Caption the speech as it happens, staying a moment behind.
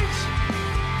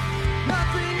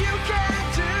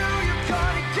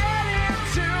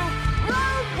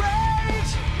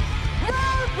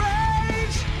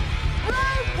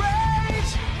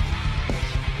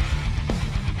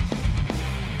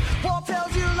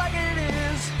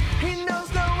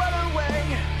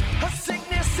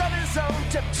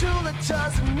Tula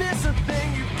doesn't miss a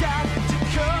thing. You got to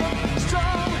come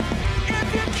strong.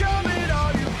 If you're coming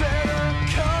on, you better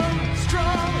come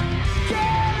strong.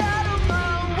 Get out of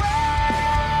my way.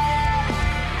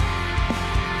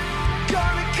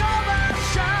 Gonna come and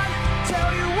shine.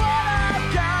 Tell you what I've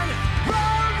got.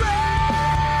 Road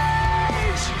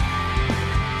rage.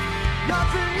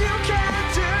 Nothing you can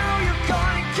do. You're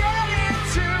gonna get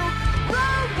into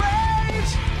road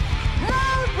rage.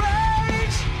 Road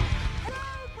rage.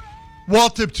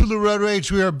 Walt Tula Road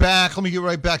Rage, we are back. Let me get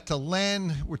right back to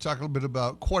Len. We're talking a little bit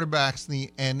about quarterbacks in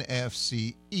the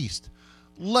NFC East.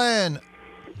 Len.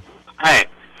 Hey.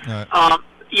 Right. So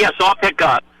I'll pick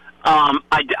up.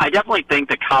 I definitely think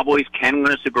the Cowboys can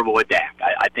win a Super Bowl with Dak.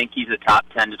 I think he's a top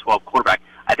 10 to 12 quarterback.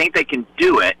 I think they can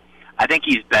do it. I think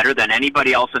he's better than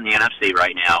anybody else in the NFC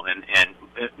right now, and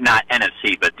not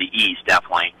NFC, but the East,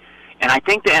 definitely. And I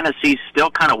think the NFC is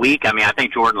still kind of weak. I mean, I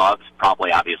think Jordan Love's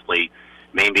probably, obviously,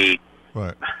 maybe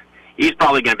Right. he's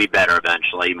probably going to be better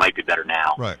eventually. He might be better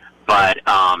now. Right. But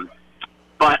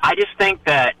I just think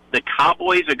that the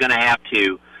Cowboys are going to have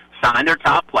to sign their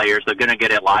top players. They're going to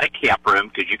get a lot of cap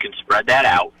room because you can spread that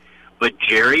out. But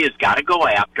Jerry has got to go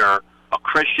after a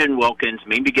Christian Wilkins,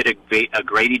 maybe get a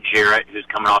Grady Jarrett who's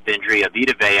coming off injury, a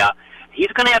Vita Vea. He's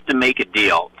going to have to make a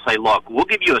deal. Say, look, we'll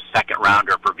give you a second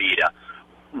rounder for Vita.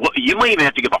 You might even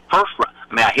have to give a first round.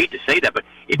 I mean, I hate to say that, but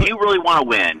if you really want to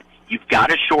win, you've got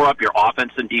to shore up your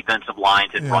offense and defensive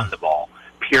lines and run the ball.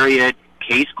 Period.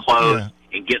 Case closed.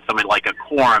 And get somebody like a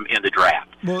Quorum in the draft.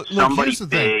 Well, look, somebody here's the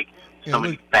big, thing.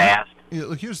 somebody fast.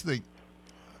 Look, here's the thing.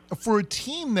 For a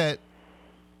team that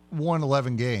won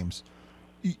 11 games,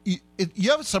 you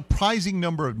have a surprising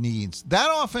number of needs. That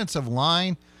offensive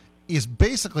line is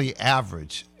basically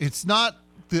average. It's not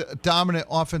the dominant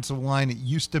offensive line it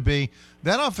used to be.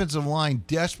 That offensive line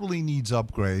desperately needs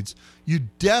upgrades. You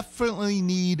definitely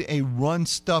need a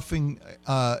run-stuffing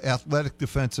athletic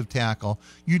defensive tackle.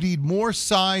 You need more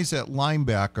size at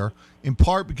linebacker, in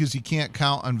part because you can't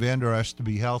count on Van Der Esch to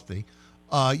be healthy.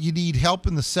 You need help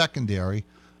in the secondary.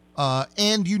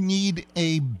 And you need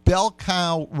a bell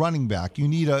cow running back. You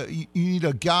need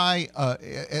a guy,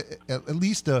 at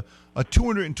least a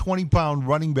 220-pound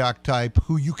running back type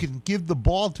who you can give the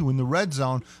ball to in the red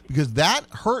zone, because that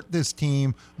hurt this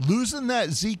team. Losing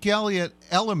that Zeke Elliott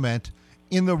element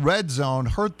in the red zone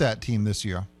hurt that team this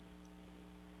year.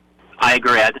 I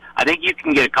agree. I think you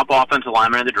can get a couple offensive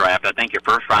linemen in the draft. I think your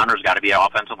first rounder has got to be an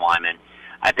offensive lineman.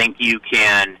 I think you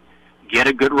can get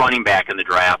a good running back in the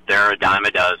draft. They're a dime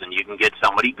a dozen. You can get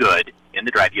somebody good in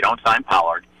the draft. You don't sign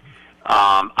Pollard.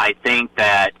 I think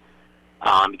that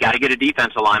you got to get a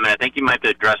defensive lineman. I think you might have to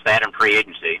address that in free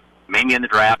agency. Maybe in the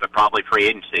draft, but probably free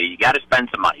agency. You got to spend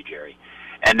some money, Jerry.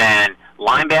 And then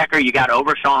linebacker, you got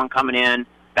Overshawn coming in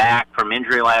back from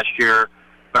injury last year.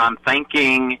 But I'm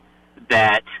thinking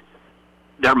that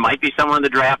there might be someone in the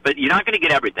draft, but you're not going to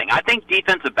get everything. I think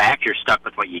defensive back, you're stuck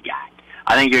with what you got.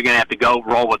 I think you're going to have to go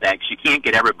roll with that because you can't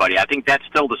get everybody. I think that's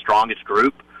still the strongest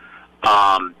group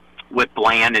with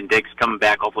Bland and Diggs coming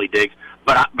back, hopefully Diggs.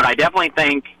 But I definitely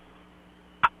think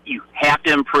you have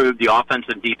to improve the offensive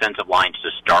and defensive lines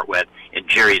to start with. And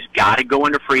Jerry's got to go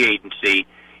into free agency,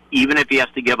 even if he has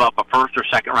to give up a first or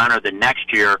second rounder the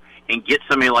next year and get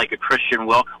somebody like a Christian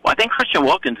Wilkins. Well, I think Christian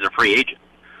Wilkins is a free agent.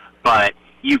 But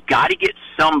you've got to get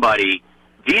somebody.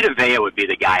 Vita Vea would be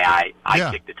the guy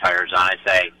I kick the tires on. I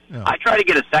say, I try to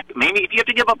get a second. Maybe if you have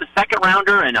to give up a second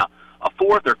rounder and a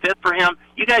fourth or fifth for him,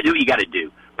 you got to do what you got to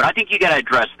do. But I think you got to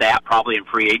address that probably in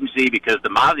free agency, because the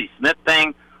Mozzie Smith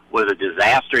thing was a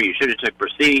disaster. You should have took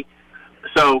Brissy.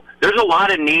 So there's a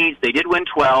lot of needs. They did win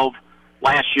 12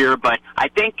 last year, but I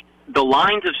think the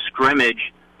lines of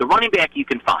scrimmage, the running back you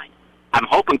can find. I'm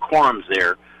hoping Quorum's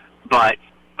there, but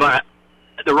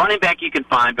the running back you can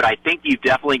find, but I think you've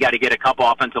definitely got to get a couple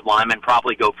offensive linemen,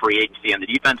 probably go free agency on the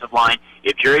defensive line.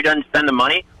 If Jerry doesn't spend the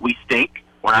money, we stink.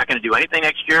 We're not going to do anything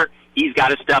next year. He's got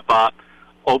to step up,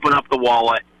 open up the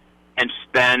wallet, and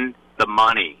spend the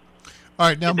money. All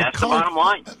right, now that's the bottom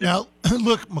line. Now,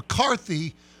 look,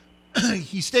 McCarthy,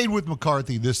 he stayed with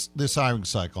McCarthy this hiring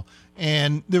cycle,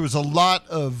 and there was a lot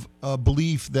of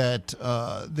belief that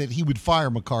he would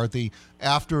fire McCarthy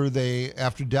after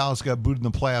Dallas got booted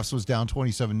in the playoffs, was down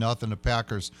 27-0 the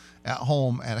Packers at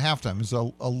home at halftime. There's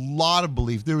a lot of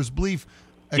belief. There was belief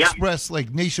expressed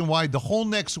like nationwide. The whole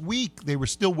next week they were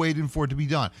still waiting for it to be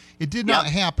done. It did not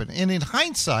happen. And in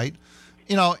hindsight,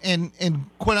 and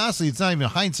quite honestly, it's not even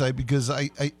hindsight because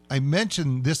I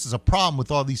mentioned this is a problem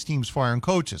with all these teams firing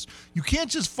coaches. You can't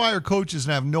just fire coaches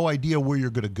and have no idea where you're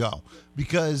going to go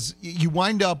because you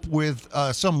wind up with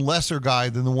some lesser guy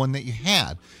than the one that you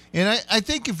had. And I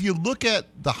think if you look at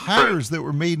the hires that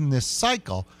were made in this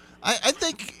cycle, I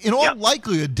think in all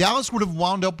likelihood, Dallas would have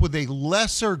wound up with a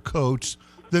lesser coach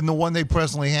than the one they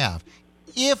presently have.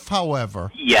 If,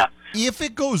 however, if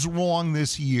it goes wrong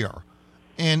this year,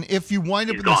 and if you wind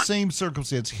up in the same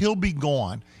circumstance, he'll be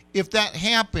gone. If that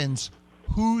happens,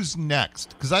 who's next?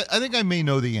 Because I think I may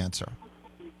know the answer.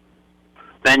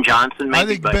 Ben Johnson, maybe. I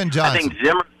think Ben Johnson. I think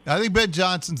Zimmer. I think Ben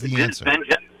Johnson's the answer.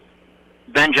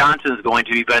 Ben Johnson is going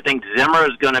to be, but I think Zimmer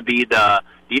is going to be the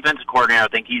defensive coordinator. I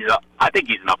think he's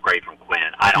an upgrade from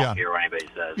Quinn. I don't care what anybody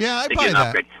says. Yeah, I think buy he's an that.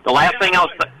 upgrade. The last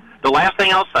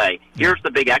thing I'll say. Here's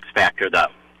the big X factor, though.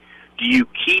 Do you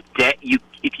keep Dak?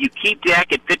 If you keep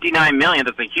Dak at $59 million,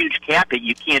 that's a huge cap hit.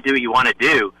 You can't do what you want to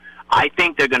do. I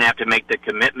think they're going to have to make the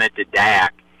commitment to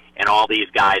Dak and all these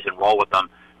guys and roll with them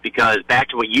because back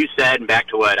to what you said and back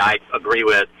to what I agree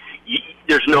with,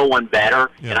 there's no one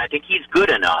better, and I think he's good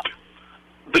enough.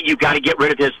 But you got to get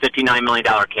rid of his $59 million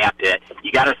cap hit.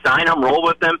 You got to sign him, roll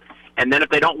with him, and then if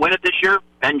they don't win it this year,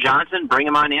 Ben Johnson, bring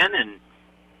him on in, and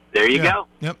there you go.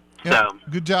 Yep. So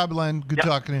good job, Len. Good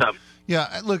talking to you.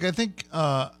 Yeah, look, I think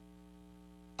I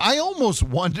almost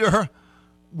wonder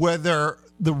whether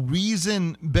the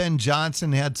reason Ben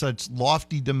Johnson had such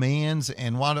lofty demands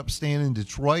and wound up staying in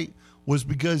Detroit was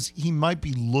because he might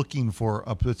be looking for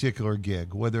a particular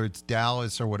gig, whether it's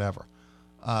Dallas or whatever.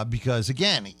 Because,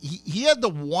 again, he had the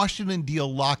Washington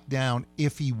deal locked down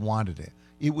if he wanted it.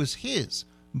 It was his.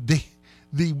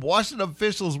 The Washington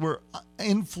officials were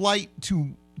in flight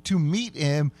to meet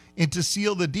him and to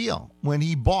seal the deal when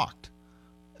he balked.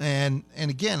 And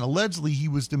again, allegedly, he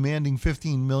was demanding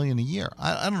 $15 million a year.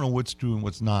 I don't know what's true and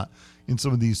what's not in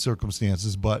some of these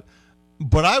circumstances, but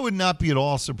I would not be at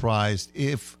all surprised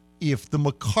if the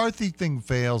McCarthy thing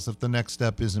fails, if the next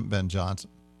step isn't Ben Johnson.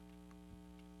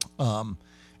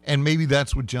 And maybe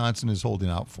that's what Johnson is holding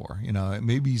out for.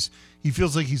 Maybe he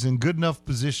feels like he's in good enough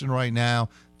position right now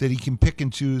that he can pick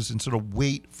and choose and sort of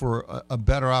wait for a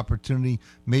better opportunity,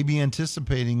 maybe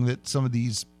anticipating that some of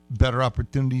these better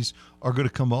opportunities are going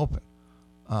to come open.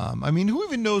 Who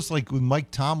even knows, like with Mike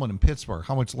Tomlin in Pittsburgh,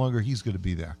 how much longer he's going to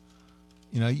be there?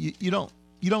 You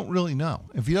don't really know.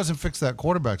 If he doesn't fix that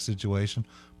quarterback situation,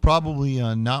 probably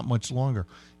not much longer.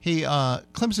 Hey,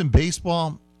 Clemson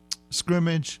baseball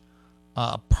scrimmage,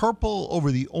 purple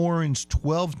over the orange,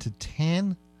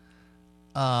 12-10.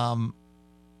 A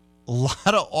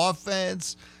lot of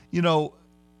offense.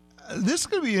 This is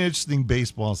going to be an interesting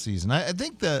baseball season. I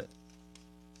think the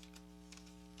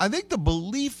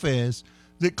belief is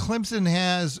that Clemson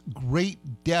has great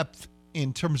depth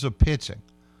in terms of pitching.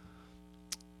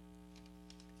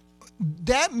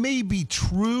 That may be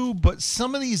true, but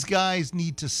some of these guys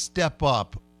need to step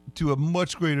up to a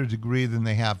much greater degree than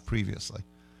they have previously.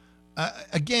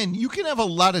 Again, you can have a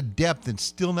lot of depth and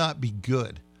still not be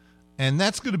good. And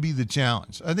that's going to be the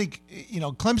challenge. I think,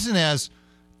 Clemson has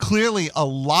clearly a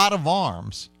lot of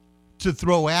arms to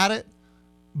throw at it.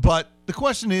 But the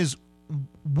question is,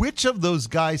 which of those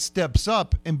guys steps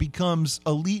up and becomes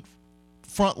elite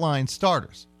frontline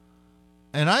starters?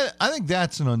 And I think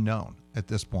that's an unknown at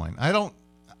this point. I don't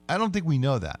think we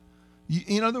know that.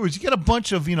 In other words, you get a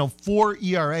bunch of, 4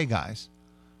 ERA guys.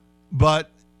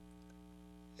 But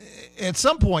at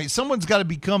some point, someone's got to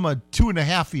become a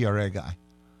 2.5 ERA guy.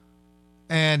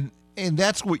 And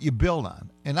that's what you build on.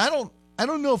 And I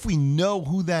don't know if we know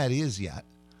who that is yet,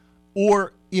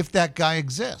 or if that guy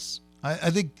exists.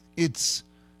 I think it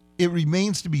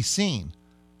remains to be seen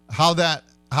how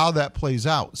that plays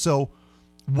out. So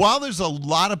while there's a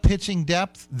lot of pitching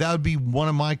depth, that would be one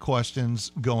of my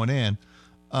questions going in.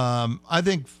 I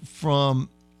think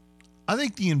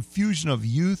the infusion of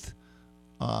youth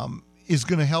is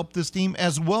going to help this team,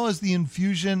 as well as the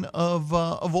infusion of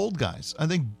old guys. I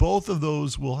think both of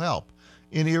those will help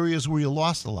in areas where you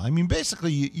lost a lot.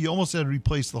 Basically, you almost had to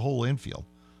replace the whole infield.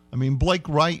 Blake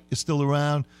Wright is still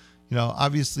around.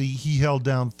 Obviously, he held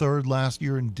down third last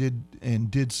year and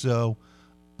did so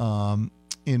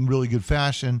in really good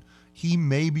fashion. He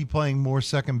may be playing more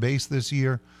second base this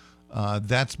year.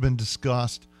 That's been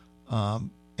discussed. And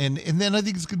then I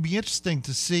think it's going to be interesting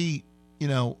to see,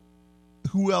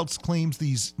 who else claims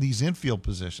these infield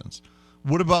positions.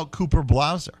 What about Cooper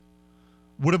Blauser?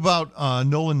 What about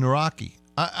Nolan Naraki?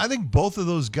 I think both of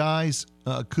those guys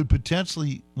could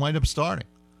potentially wind up starting.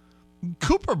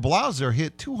 Cooper Blauser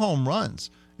hit 2 home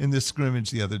runs in this scrimmage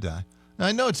the other day. Now,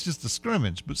 I know it's just a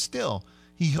scrimmage, but still,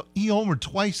 he homered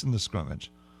twice in the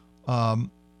scrimmage. And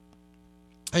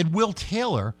Will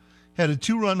Taylor had a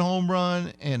 2-run home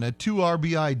run and a 2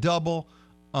 RBI double.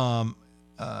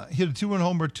 Hit a 2-run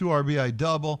homer, 2 RBI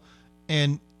double.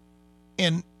 And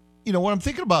when I'm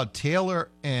thinking about Taylor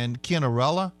and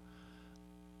Canarella,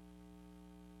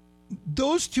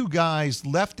 those two guys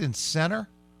left and center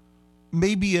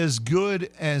may be as good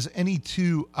as any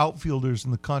two outfielders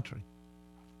in the country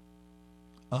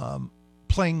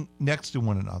playing next to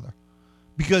one another.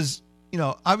 Because,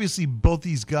 obviously both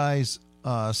these guys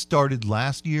started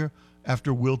last year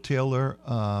after Will Taylor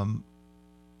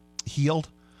healed.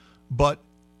 But,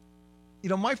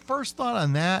 my first thought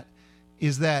on that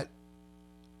is that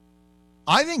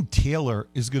I think Taylor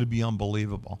is going to be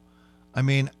unbelievable. I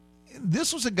mean,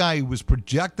 this was a guy who was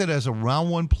projected as a round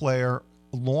one player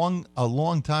a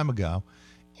long time ago.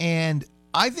 And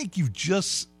I think you've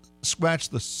just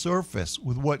scratched the surface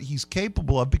with what he's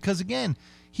capable of, because, again,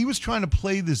 he was trying to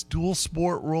play this dual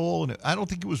sport role, and I don't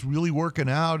think it was really working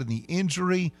out, and the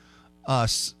injury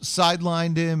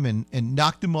sidelined him and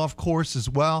knocked him off course as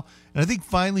well. And I think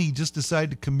finally he just decided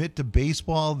to commit to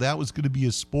baseball. That was going to be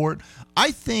his sport.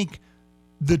 I think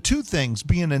the two things,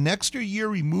 being an extra year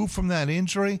removed from that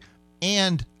injury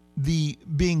and the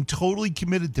being totally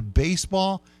committed to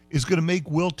baseball, is going to make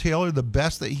Will Taylor the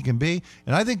best that he can be.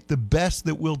 And I think the best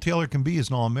that Will Taylor can be is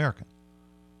an All-American.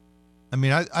 I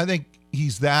mean, I think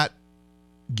he's that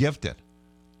gifted.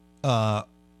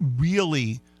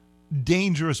 Really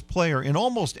dangerous player in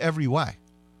almost every way.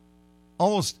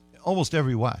 Almost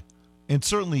every way. And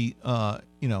certainly,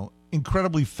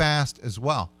 incredibly fast as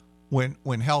well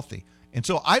when healthy. And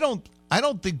so I don't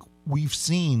think we've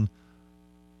seen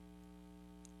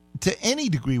to any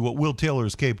degree what Will Taylor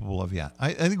is capable of yet.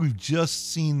 I think we've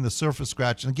just seen the surface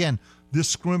scratch. And again, this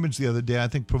scrimmage the other day, I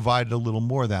think, provided a little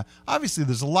more of that. Obviously,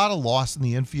 there's a lot of loss in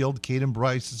the infield. Caden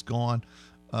Bryce is gone.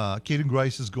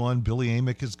 Billy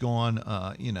Amick is gone.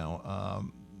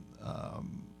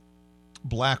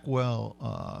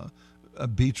 Blackwell,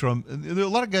 Beatram. There are a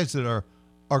lot of guys that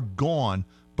are gone.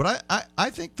 But I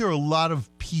think there are a lot of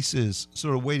pieces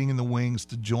sort of waiting in the wings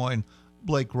to join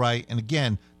Blake Wright. And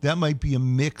again, that might be a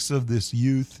mix of this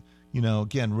youth,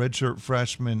 again, redshirt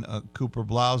freshman Cooper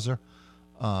Blauser.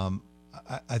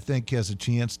 I think has a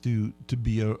chance to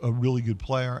be a really good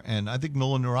player. And I think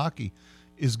Nolan Naraki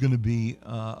is going to be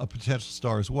a potential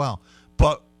star as well.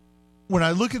 But when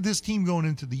I look at this team going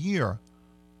into the year,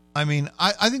 I mean,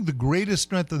 I think the greatest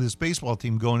strength of this baseball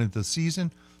team going into the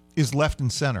season is left and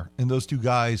center, and those two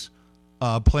guys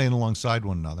playing alongside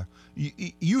one another.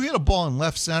 You hit a ball in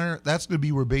left center, that's going to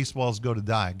be where baseballs go to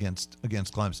die against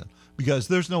Clemson, because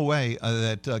there's no way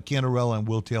that Canarella and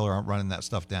Will Taylor aren't running that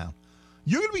stuff down.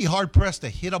 You're going to be hard-pressed to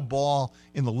hit a ball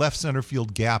in the left center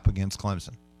field gap against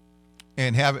Clemson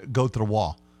and have it go to the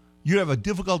wall. You'd have a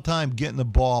difficult time getting the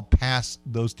ball past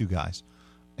those two guys.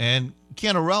 And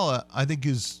Canarella, I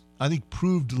think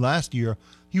proved last year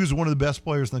he was one of the best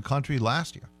players in the country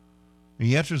last year.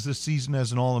 He enters this season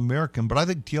as an All-American, but I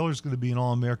think Taylor's going to be an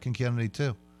All-American candidate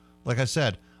too. Like I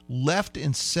said, left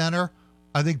and center,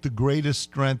 I think the greatest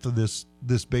strength of this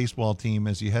baseball team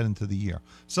as you head into the year.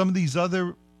 Some of these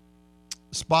other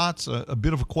spots, a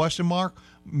bit of a question mark.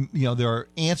 There are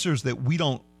answers that we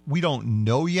don't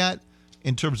know yet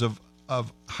in terms of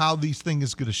how these things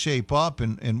is going to shape up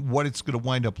and what it's going to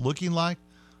wind up looking like.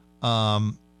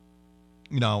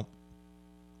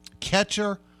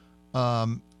 Catcher.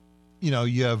 You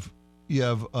have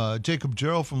Jacob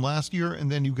Jarrell from last year,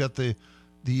 and then you've got the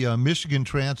Michigan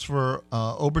transfer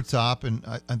Obertop, and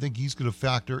I think he's going to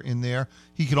factor in there.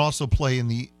 He can also play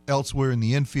elsewhere in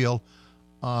the infield.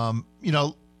 I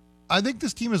think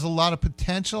this team has a lot of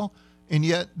potential, and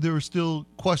yet there are still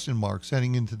question marks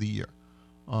heading into the year.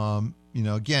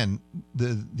 Again,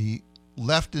 the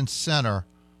left and center.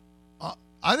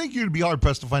 I think you're going to be hard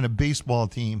pressed to find a baseball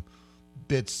team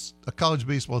that's a college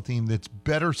baseball team that's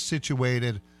better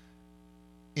situated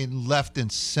in left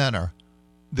and center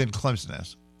than Clemson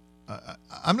is.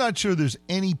 I'm not sure there's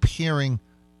any pairing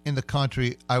in the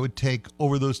country I would take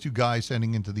over those two guys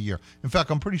heading into the year. In fact,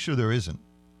 I'm pretty sure there isn't.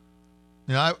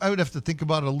 I would have to think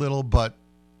about it a little, but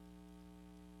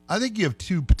I think you have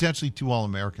potentially two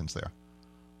All-Americans there.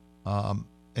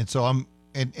 And so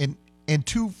and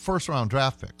two first-round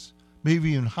draft picks,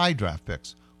 maybe even high draft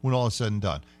picks when all is said and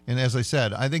done. And as I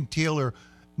said, I think Taylor,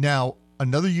 now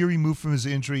another year removed from his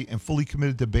injury and fully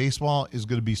committed to baseball, is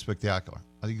going to be spectacular.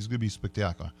 I think he's going to be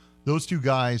spectacular. Those two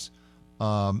guys,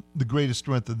 the greatest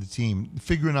strength of the team.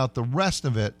 Figuring out the rest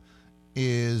of it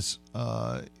is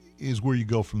where you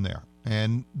go from there.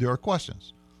 And there are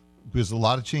questions. There's a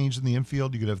lot of change in the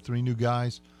infield. You could have 3 new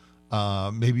guys,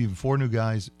 maybe even 4 new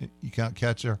guys. You count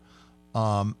catcher.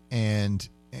 And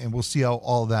we'll see how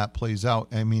all that plays out.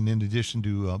 I mean, in addition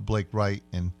to Blake Wright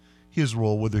and his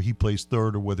role, whether he plays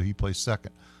third or whether he plays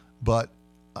second. But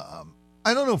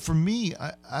I don't know. For me,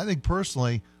 I think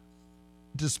personally,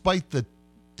 despite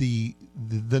the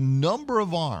number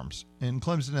of arms, and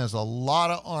Clemson has a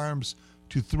lot of arms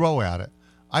to throw at it,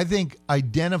 I think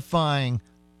identifying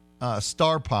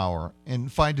star power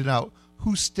and finding out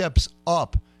who steps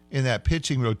up in that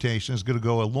pitching rotation is going to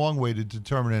go a long way to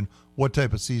determining what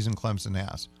type of season Clemson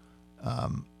has.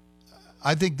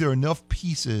 I think there are enough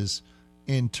pieces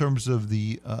in terms of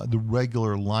the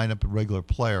regular lineup and regular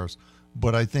players,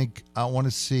 but I think I want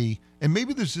to see, and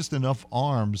maybe there's just enough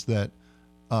arms that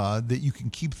you can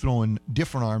keep throwing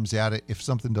different arms at it if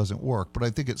something doesn't work. But I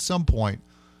think at some point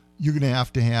you're going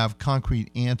to have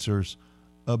concrete answers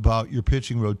about your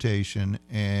pitching rotation,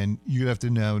 and you're going to have to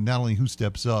know not only who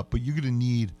steps up, but you're going to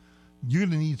need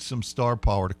some star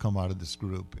power to come out of this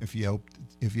group if you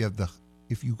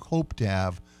hope to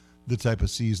have the type of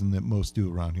season that most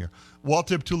do around here. Walt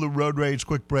Tula Road Rage,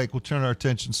 quick break. We'll turn our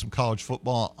attention to some college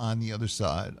football on the other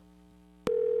side.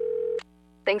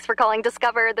 Thanks for calling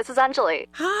Discover. This is Anjali.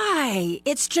 Hi,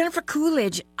 it's Jennifer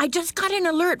Coolidge. I just got an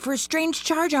alert for a strange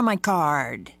charge on my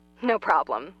card. No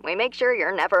problem. We make sure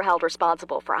you're never held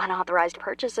responsible for unauthorized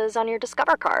purchases on your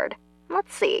Discover card.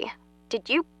 Let's see. Did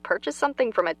you purchase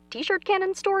something from a t-shirt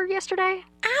cannon store yesterday?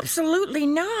 Absolutely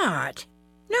not.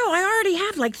 No, I already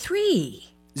have like 3.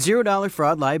 $0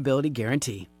 fraud liability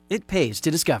guarantee. It pays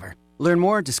to Discover. Learn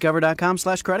more at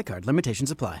discover.com/credit card.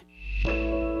 Limitations apply.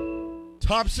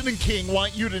 Thompson and King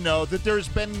want you to know that there has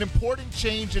been an important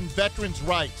change in veterans'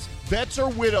 rights. Vets or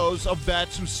widows of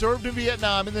vets who served in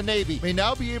Vietnam in the Navy may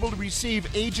now be able to receive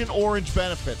Agent Orange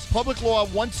benefits. Public Law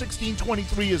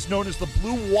 11623 is known as the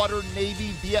Blue Water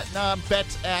Navy Vietnam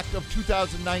Vets Act of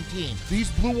 2019.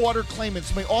 These Blue Water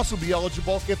claimants may also be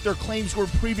eligible if their claims were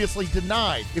previously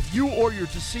denied. If you or your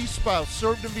deceased spouse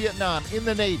served in Vietnam in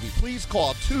the Navy, please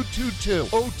call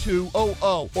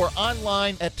 222-0200 or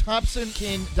online at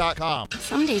thompsonking.com.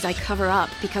 Some days I cover up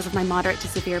because of my moderate to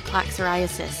severe plaque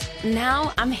psoriasis.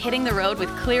 Now I'm hitting the road with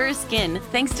clearer skin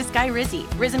thanks to Skyrizi,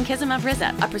 Risankizumab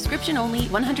Riza, a prescription-only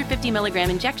 150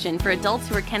 milligram injection for adults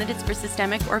who are candidates for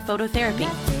systemic or phototherapy.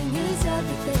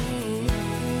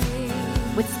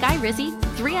 With Skyrizi,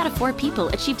 3 out of 4 people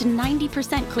achieved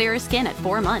 90% clearer skin at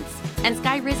 4 months. And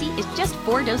Skyrizi is just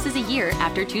 4 doses a year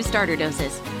after 2 starter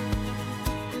doses.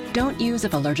 Don't use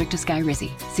if allergic to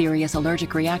Skyrizi. Serious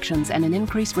allergic reactions and an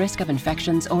increased risk of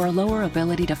infections or a lower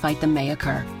ability to fight them may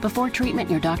occur. Before treatment,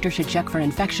 your doctor should check for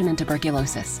infection and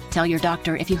tuberculosis. Tell your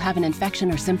doctor if you have an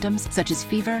infection or symptoms such as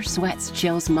fever, sweats,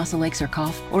 chills, muscle aches, or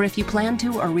cough, or if you plan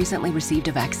to or recently received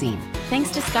a vaccine.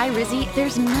 Thanks to Skyrizi,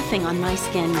 there's nothing on my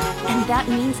skin, and that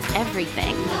means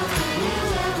everything.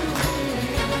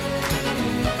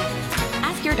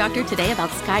 Your doctor today about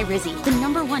Skyrizi, the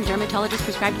 #1 dermatologist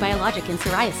prescribed biologic in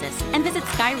psoriasis, and visit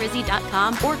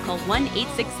skyrizi.com or call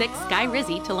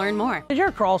 1-866-SKY-RIZZI to learn more. Is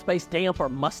your crawl space damp or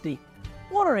musty?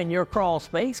 Water in your crawl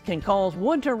space can cause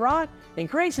wood to rot and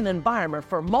creates an environment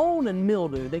for mold and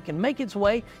mildew that can make its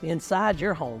way inside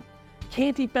your home.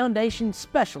 Canty Foundation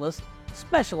Specialist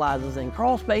specializes in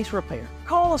crawl space repair.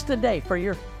 Call us today for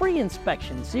your free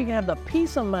inspection so you can have the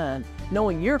peace of mind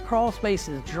knowing your crawl space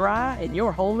is dry and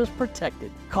your home is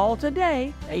protected. Call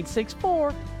today,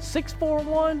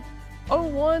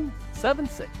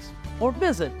 864-641-0176, or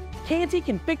visit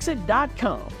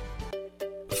cantycanfixit.com.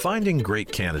 Finding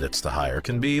great candidates to hire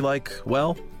can be like,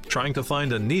 well, trying to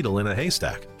find a needle in a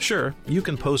haystack. Sure, you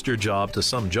can post your job to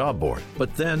some job board,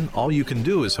 but then all you can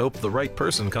do is hope the right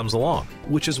person comes along,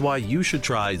 which is why you should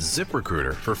try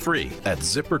ZipRecruiter for free at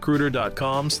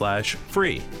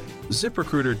ziprecruiter.com/free.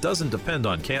 ZipRecruiter doesn't depend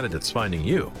on candidates finding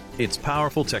you. Its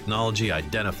powerful technology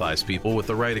identifies people with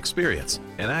the right experience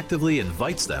and actively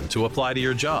invites them to apply to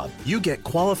your job. You get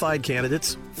qualified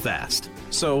candidates fast.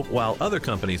 So while other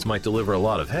companies might deliver a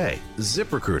lot of hay,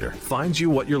 ZipRecruiter finds you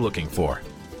what you're looking for.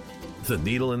 The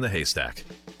needle in the haystack.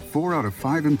 4 out of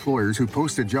 5 employers who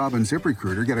post a job on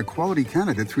ZipRecruiter get a quality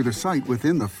candidate through the site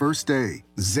within the first day.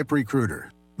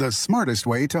 ZipRecruiter, the smartest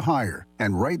way to hire.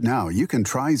 And right now, you can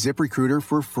try ZipRecruiter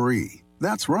for free.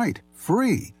 That's right,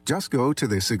 free. Just go to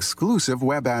this exclusive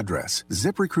web address,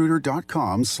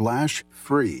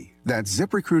 ziprecruiter.com/free. That's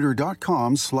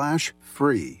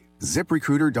ziprecruiter.com/free.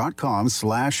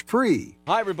 ZipRecruiter.com/free.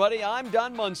 Hi, everybody. I'm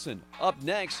Don Munson. Up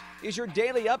next is your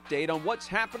daily update on what's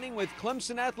happening with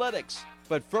Clemson athletics.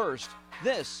 But first,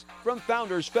 this from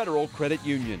Founders Federal Credit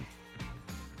Union.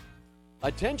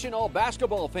 Attention all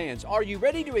basketball fans, are you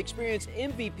ready to experience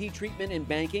MVP treatment in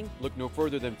banking? Look no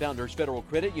further than Founders Federal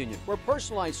Credit Union, where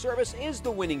personalized service is the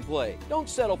winning play. Don't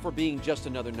settle for being just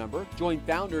another number. Join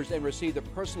Founders and receive the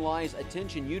personalized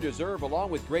attention you deserve, along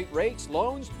with great rates,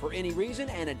 loans for any reason,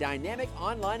 and a dynamic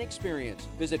online experience.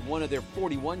 Visit one of their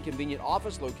 41 convenient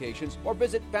office locations or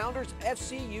visit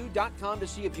foundersfcu.com to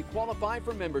see if you qualify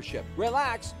for membership.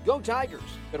 Relax, go Tigers.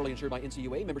 Federally insured by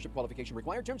NCUA. Membership qualification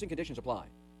required. Terms and conditions apply.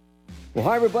 Well,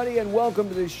 hi, everybody, and welcome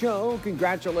to the show.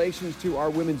 Congratulations to our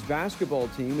women's basketball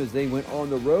team as they went on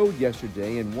the road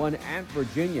yesterday and won at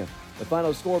Virginia. The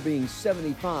final score being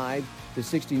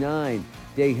 75-69.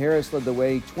 Day Harris led the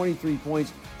way, 23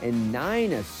 points and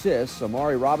 9 assists.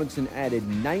 Amari Robinson added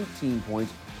 19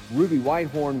 points. Ruby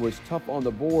Whitehorn was tough on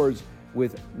the boards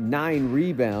with 9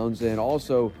 rebounds. And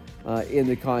also in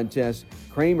the contest,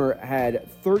 Kramer had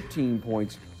 13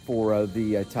 points for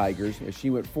the Tigers. She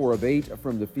went 4 of 8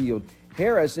 from the field.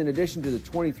 Harris, in addition to the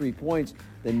 23 points,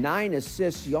 the 9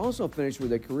 assists, she also finished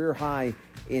with a career high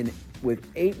with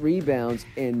 8 rebounds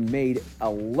and made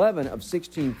 11 of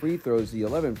 16 free throws. The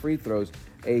 11 free throws,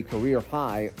 a career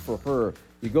high for her.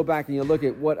 You go back and you look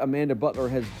at what Amanda Butler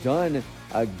has done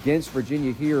against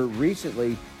Virginia here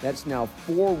recently. That's now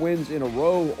 4 wins in a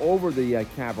row over the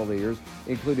Cavaliers,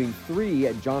 including 3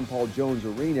 at John Paul Jones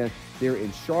Arena there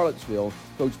in Charlottesville.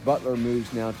 Coach Butler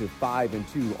moves now to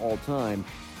 5-2 all-time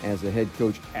as the head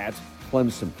coach at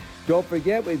Clemson. Don't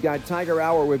forget, we've got Tiger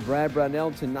Hour with Brad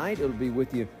Brownell tonight. It'll be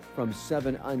with you from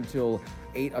 7 until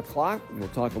 8 o'clock. We'll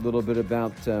talk a little bit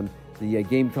about the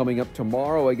game coming up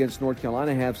tomorrow against North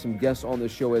Carolina. Have some guests on the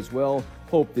show as well.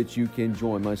 Hope that you can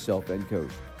join myself and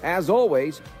Coach. As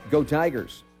always, go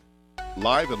Tigers.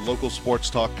 Live and local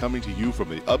sports talk coming to you from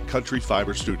the Upcountry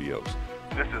Fiber Studios.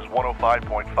 This is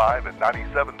 105.5 and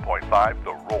 97.5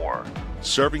 The Roar.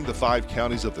 Serving the 5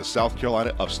 counties of the South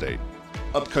Carolina upstate.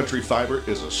 Upcountry Fiber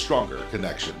is a stronger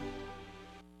connection.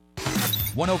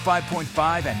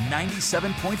 105.5 and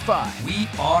 97.5. We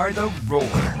are The Roar,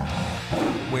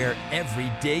 where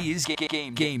every day is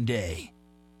game day.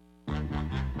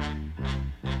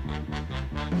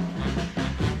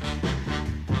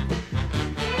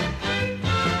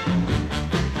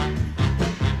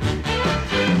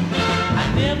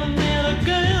 I never met a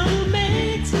girl who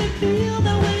makes me feel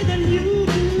the way that you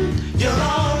do. You're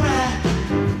alright.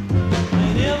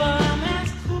 Whenever I'm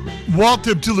asked for me.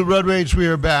 Welcome to the Red Rage. We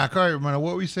are back. All right, Ramona,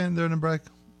 what were we saying there in the break?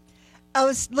 I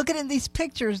was looking at these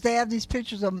pictures. They have these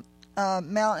pictures of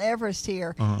Mount Everest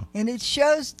here, and it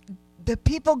shows the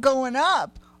people going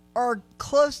up are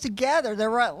close together.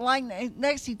 They're right lying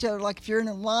next to each other, like if you're in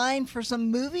a line for some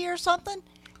movie or something.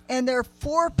 And there are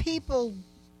 4 people,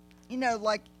 you know,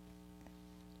 like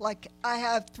I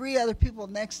have 3 other people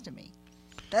next to me.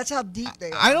 That's how deep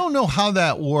they are. I don't know how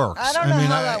that works. I don't know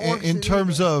how that works in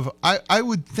terms of, I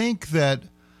would think that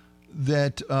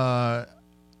I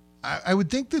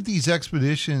would think that these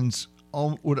expeditions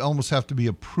would almost have to be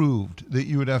approved. That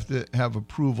you would have to have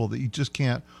approval. That you just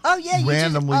can't. Oh yeah,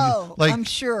 randomly. I'm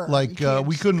sure. Like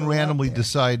we couldn't randomly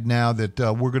decide now that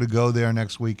we're going to go there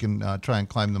next week and try and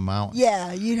climb the mountain.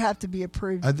 Yeah, you'd have to be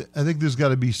approved. I think there's got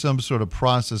to be some sort of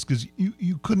process because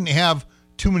you couldn't have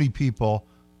too many people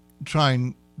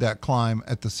trying that climb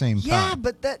at the same time. Yeah,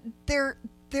 but they're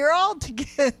all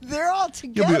together. They're all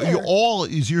together. Yeah, but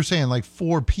you're saying like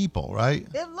 4 people, right?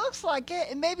 It looks like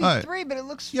it. It may be 3, but it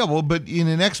looks. Yeah, well, but in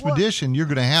an expedition, you're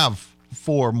going to have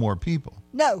 4 more people.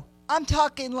 No, I'm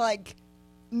talking like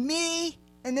me,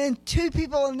 and then 2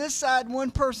 people on this side,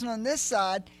 1 person on this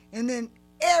side, and then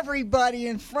everybody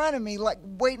in front of me, like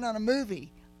waiting on a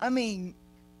movie. I mean,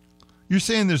 you're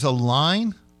saying there's a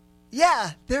line?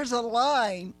 Yeah, there's a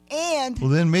line, and well,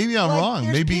 then maybe I'm wrong.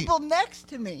 There's maybe people next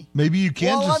to me. Maybe you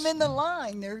can't. While I'm in the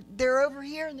line, they're over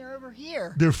here and they're over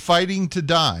here. They're fighting to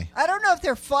die. I don't know if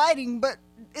they're fighting, but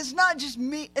it's not just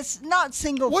me. It's not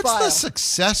single file. What's the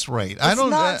success rate? I don't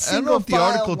know if the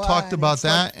article talked about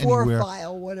that anywhere.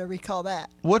 4-file, whatever you call that.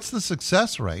 What's the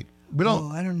success rate? We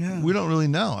don't. I don't know. We don't really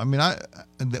know. I mean,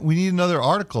 we need another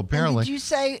article. Apparently.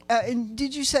 And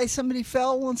did you say somebody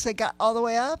fell once they got all the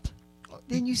way up?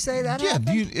 Didn't you say that? Yeah,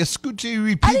 happened? You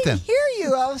repeat I didn't them. hear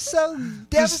you. I was so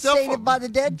devastated by the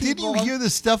dead people. Didn't you hear the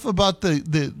stuff about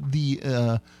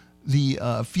the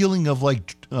feeling of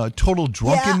like total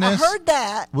drunkenness? Yeah, I heard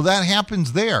that. Well, that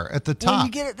happens there at the top. When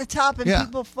you get at the top and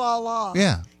people fall off.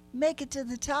 Yeah. Make it to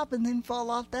the top and then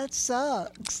fall off. That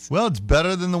sucks. Well, it's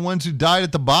better than the ones who died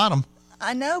at the bottom.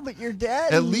 I know, but you're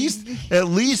dead. At least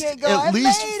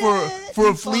for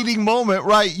a fleeting moment,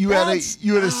 right? You had a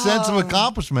sense of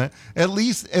accomplishment. At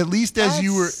least as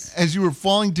you were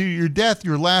falling to your death,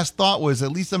 your last thought was,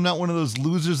 at least I'm not one of those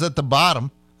losers at the bottom.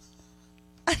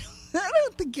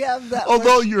 don't think you have that.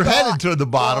 Although much you're thought headed to the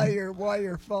bottom. while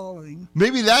you're falling.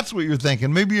 Maybe that's what you're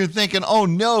thinking. Maybe you're thinking, oh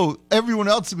no, everyone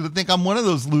else is going to think I'm one of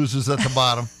those losers at the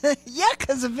bottom. Yeah,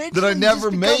 because eventually that I you never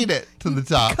just made it to the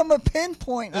top. Become a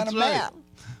pinpoint on a map.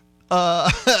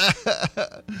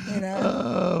 You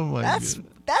know, Oh my goodness.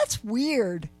 that's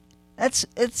weird. It's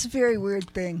a very weird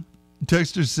thing.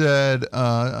 Texter said,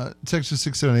 Texter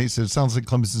 678 said, it sounds like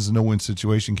Clemson's a no-win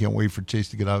situation. Can't wait for Chase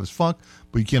to get out of his funk,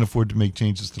 but you can't afford to make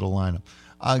changes to the lineup.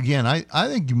 Again, I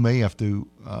think you may have to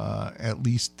at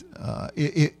least,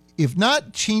 if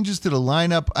not changes to the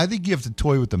lineup, I think you have to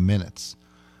toy with the minutes.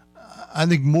 I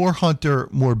think more Hunter,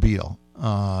 more Beal.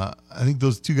 I think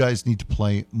those two guys need to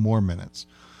play more minutes.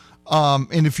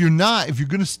 And if you're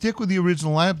going to stick with the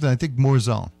original lineup, then I think more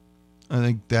zone. I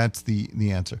think that's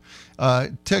the answer.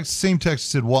 Same text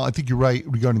said, well, I think you're right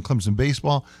regarding Clemson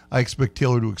baseball. I expect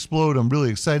Taylor to explode. I'm really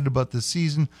excited about this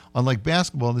season. Unlike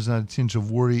basketball, there's not a tinge of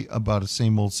worry about a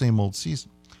same old season.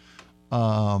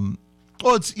 Well,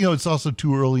 it's also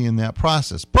too early in that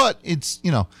process. But it's,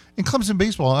 and Clemson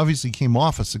baseball obviously came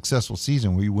off a successful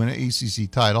season where you win an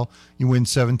ACC title, you win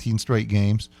 17 straight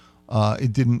games.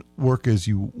 It didn't work as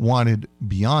you wanted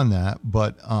beyond that,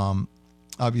 but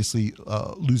obviously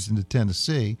losing to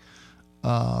Tennessee.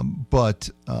 But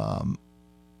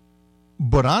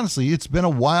honestly, it's been a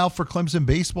while for Clemson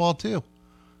baseball too.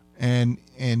 And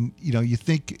you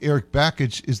think Eric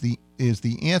Bakich is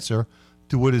the answer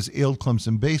to what has ailed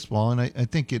Clemson baseball, and I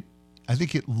think it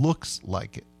looks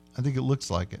like it. I think it looks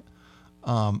like it.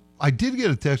 I did get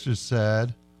a text that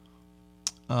said,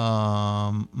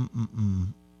 I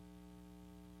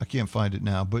can't find it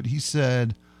now, but he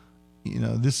said,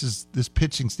 this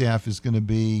pitching staff is going to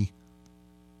be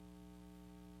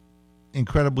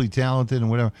incredibly talented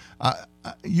and whatever.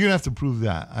 You're gonna have to prove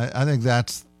that. I think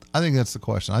that's the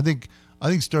question. I think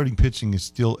starting pitching is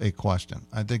still a question.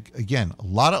 I think, again, a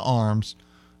lot of arms,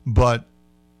 but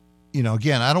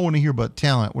again, I don't want to hear about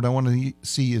talent. What I want to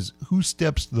see is who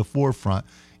steps to the forefront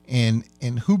and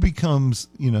who becomes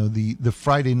the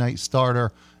Friday night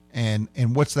starter, and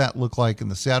what's that look like, and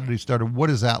the Saturday starter. What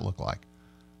does that look like?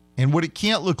 And what it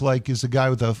can't look like is a guy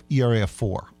with a ERA of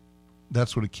 4.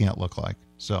 That's what it can't look like.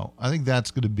 So I think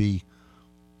that's going to be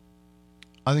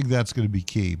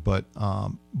key. But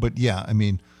yeah, I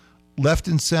mean, left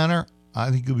and center,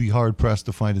 I think you'll be hard pressed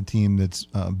to find a team that's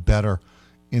better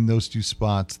in those two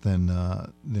spots than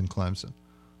Clemson.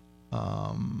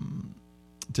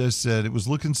 Just said it was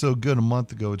looking so good a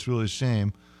month ago. It's really a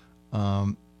shame.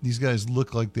 These guys didn't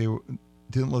look like they were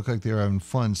having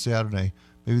fun Saturday.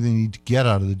 Maybe they need to get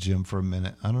out of the gym for a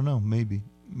minute. I don't know. Maybe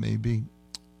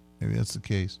that's the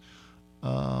case.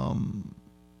 You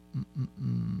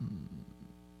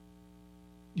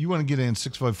want to get in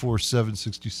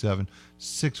 654-7627,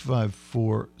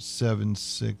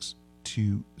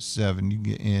 654-7627. You can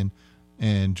get in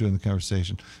and join the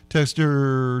conversation.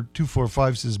 Texter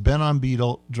 245 says, Ben on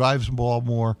Beetle, drives the ball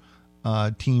more.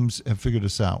 Teams have figured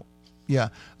us out. Yeah.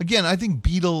 Again, I think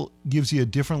Beetle gives you a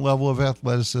different level of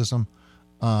athleticism.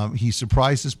 He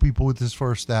surprises people with his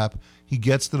first step. He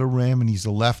gets to the rim, and he's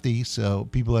a lefty, so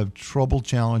people have trouble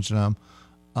challenging him.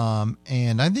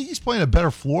 And I think he's playing a better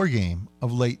floor game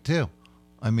of late, too.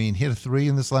 I mean, hit a 3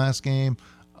 in this last game.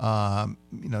 2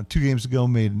 games ago,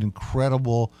 made an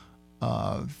incredible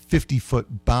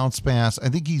 50-foot bounce pass. I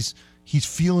think he's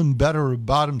feeling better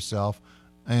about himself.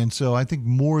 And so I think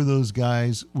more of those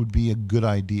guys would be a good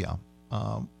idea.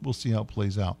 We'll see how it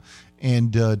plays out.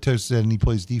 And Ted said, and he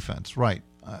plays defense. Right.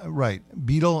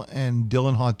 Beetle and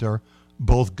Dylan Hunter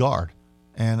both guard.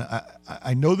 And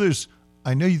I know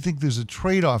you think there's a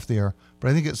trade-off there,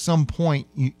 but I think at some point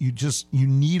you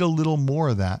need a little more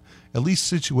of that, at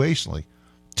least situationally.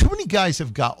 Too many guys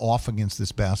have got off against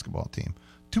this basketball team.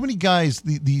 Too many guys,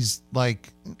 these I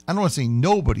don't want to say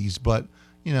nobodies, but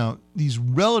these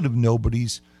relative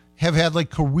nobodies have had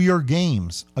career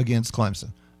games against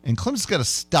Clemson, and Clemson's got to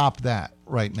stop that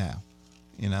right now.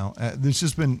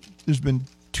 There's been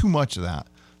too much of that.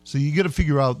 So you got to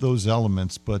figure out those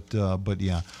elements, but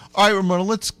yeah. All right, Ramona,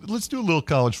 let's do a little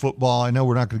college football. I know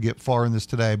we're not going to get far in this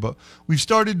today, but we've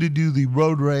started to do the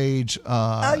Road Rage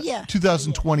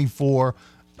 2024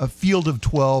 a Field of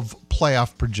 12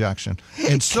 playoff projection.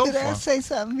 And so Could far, I say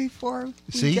something before?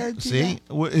 See,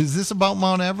 is this about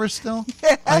Mount Everest still?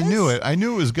 Yes. I knew it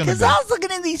was going to be. Because I was looking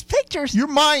at these pictures. Your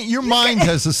mind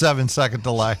has a 7-second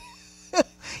delay.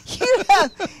 You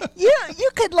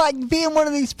could be in one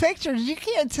of these pictures. You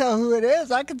can't tell who it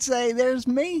is. I could say, "There's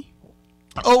me."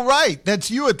 Oh, right. That's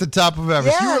you at the top of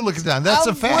Everest. Yeah, you were looking down. That's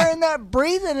a fact. Wearing that,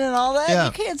 breathing and all that. Yeah.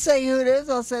 You can't say who it is.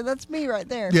 I'll say that's me right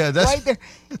there. Yeah, that's right there.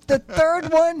 The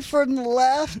third one from the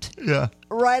left. Yeah.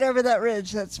 Right over that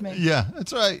ridge. That's me. Yeah,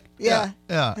 that's right. Yeah,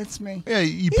 yeah. that's me. Yeah,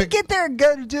 you get there and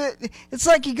go to do it. It's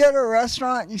like you go to a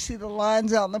restaurant and you see the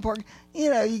lines out in the park.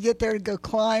 You get there to go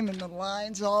climb and the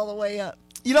lines all the way up.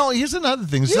 Here's another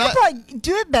thing. You could probably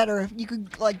do it better if you could,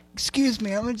 excuse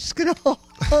me, I'm just going to hold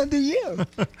on to you.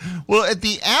 Well, at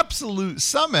the absolute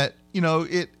summit,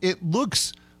 it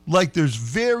looks like there's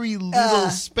very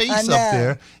little space up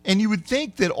there. And you would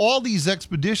think that all these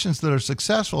expeditions that are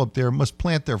successful up there must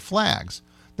plant their flags.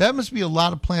 That must be a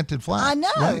lot of planted flags. I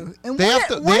know. Right? And they have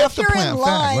to you're plant in line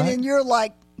flag, right? and you're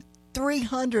like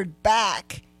 300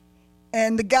 back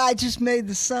and the guy just made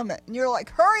the summit. And you're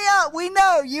like, hurry up. We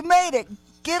know you made it.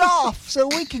 Get off so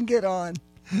we can get on.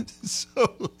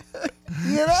 So,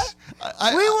 we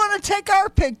want to take our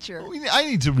picture. I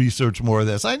need to research more of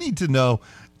this. I need to know.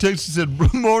 Texas said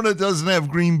Ramona doesn't have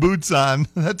green boots on.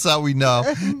 That's how we know.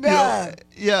 No.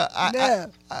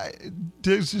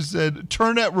 Texas said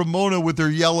turn at Ramona with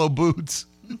her yellow boots.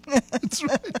 That's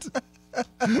right.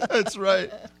 That's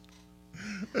right.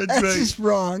 That's right. Just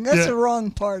wrong. That's the wrong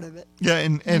part of it. Yeah,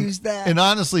 and use that. And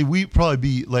honestly, we'd probably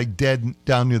be dead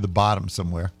down near the bottom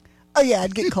somewhere. Oh yeah,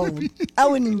 I'd get cold. I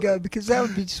wouldn't even go because that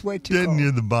would be just way too dead cold.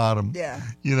 Near the bottom. Yeah.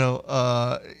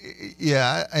 Yeah,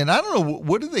 and I don't know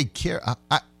what do they care.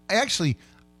 I actually,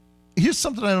 here's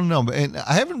something I don't know, and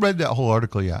I haven't read that whole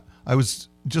article yet. I was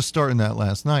just starting that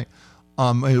last night.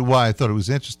 Why I thought it was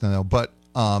interesting though, but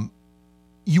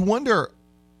you wonder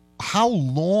how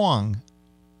long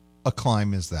a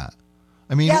climb is that?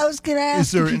 I mean, I was going to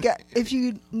ask if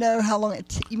you know how long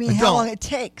it. How long it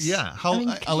takes? Yeah, how?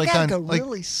 You gotta go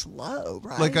really slow,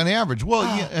 right? Like on average. Well,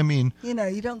 yeah, I mean,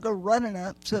 you don't go running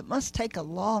up, so it must take a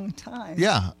long time.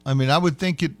 Yeah, I mean, I would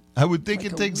think it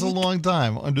takes a long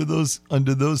time under those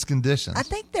conditions. I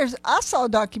think I saw a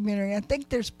documentary. I think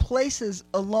there's places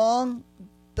along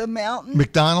the mountain.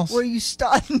 McDonald's? Where you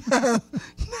stop. No.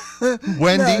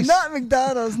 Wendy's? No, not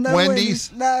McDonald's. No Wendy's?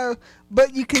 No,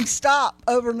 but you can stop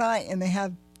overnight, and they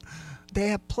have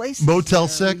places. Motel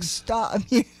 6? Stop.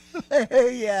 Yeah.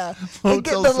 Motel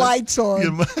get the 6. Lights on.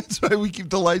 Yeah, that's right. We keep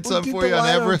the lights on for you on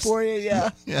Everest. For you,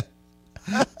 yeah. Yeah.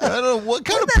 I don't know what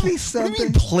kind of what do you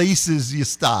mean places you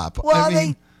stop. Well,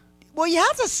 Well, you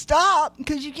have to stop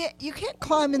because you can't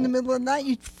climb in the middle of the night.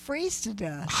 You'd freeze to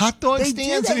death. Hot dog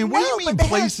stands? I mean, what do you mean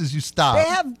places you stop? They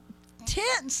have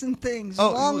tents and things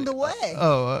along the way.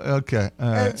 Oh, okay.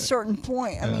 At a certain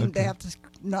point. I mean, they have to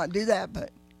not do that,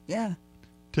 but yeah.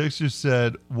 Texture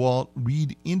said, Walt,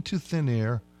 read Into Thin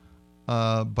Air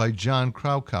by John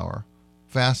Krakauer.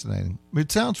 Fascinating.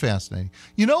 It sounds fascinating.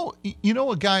 You know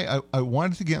a guy I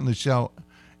wanted to get on the show,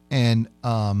 and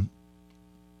I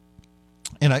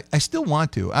still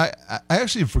want to. I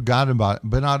actually have forgotten about it,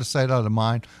 been out of sight, out of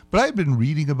mind. But I've been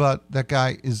reading about that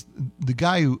guy. Is the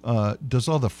guy who does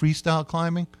all the freestyle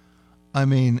climbing. I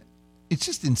mean, it's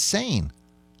just insane.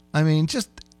 I mean, just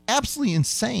absolutely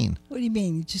insane. What do you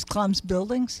mean? He just climbs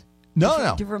buildings?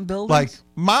 No. Different buildings? Like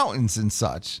mountains and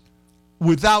such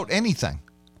without anything.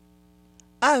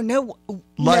 Oh, no.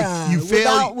 Like you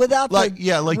fail. Without like the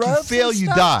you fail, you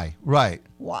die. Right.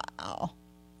 Wow.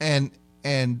 And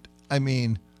I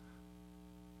mean,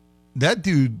 that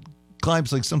dude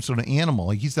climbs like some sort of animal.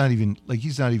 Like he's not even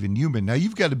human. Now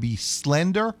you've got to be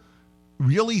slender,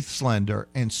 really slender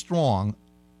and strong,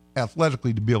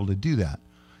 athletically to be able to do that.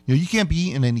 You can't be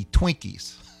eating any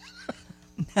Twinkies.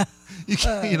 You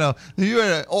can't,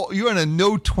 you're on a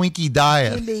no Twinkie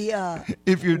diet.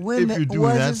 If you're doing that stuff.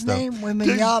 What's his name?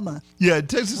 Wimbenyama. Yeah,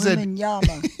 Texas said.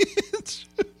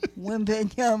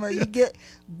 Wimbenyama. You get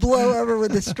blow over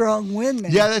with a strong wind.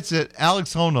 Man. Yeah, that's it.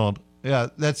 Alex Honnold. Yeah,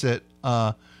 that's it.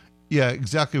 Yeah,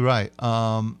 exactly right.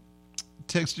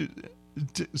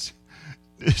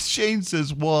 Shane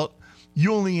says, Walt,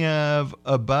 you only have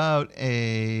about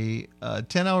a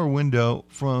 10-hour window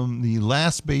from the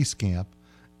last base camp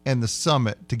and the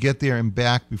summit to get there and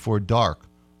back before dark.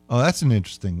 Oh, that's an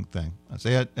interesting thing. I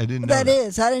didn't know that.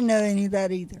 Is. I didn't know any of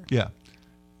that either. Yeah.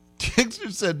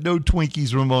 Dexter said no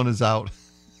Twinkies, Ramona's out.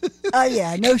 Oh,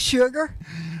 yeah. No sugar?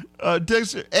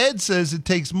 Dexter, Ed says it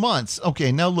takes months.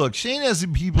 Okay, now look, Shane has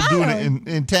people doing it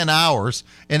in 10 hours.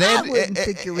 And Ed, I wouldn't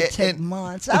think it would take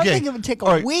months. I think it would take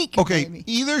a week. Okay, maybe.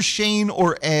 Either Shane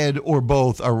or Ed or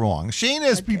both are wrong. Shane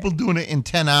has people doing it in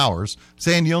 10 hours,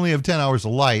 saying you only have 10 hours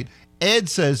of light. Ed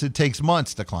says it takes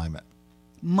months to climb it.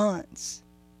 Months?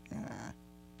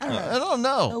 I don't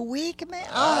know. A week, man?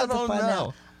 I don't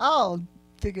know. I'll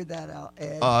figure that out,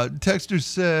 Ed. Texter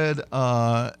said,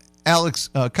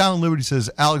 Colin Liberty says,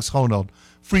 Alex Honnold.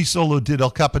 free solo did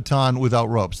El Capitan without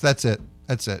ropes. That's it.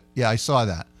 Yeah, I saw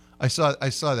that. I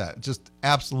saw that. Just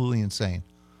absolutely insane.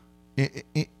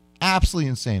 Absolutely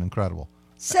insane. Incredible.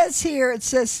 It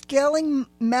says scaling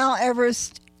Mount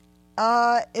Everest,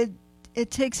 it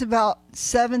takes about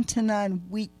 7 to 9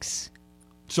 weeks.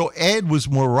 So Ed was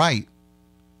more right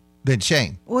than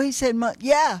Shane. Well, he said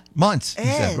months. He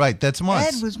said, right, that's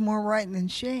months. Ed was more right than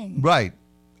Shane. Right.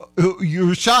 You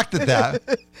were shocked at that.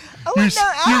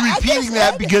 You're repeating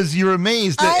that because you're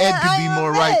amazed that Ed could be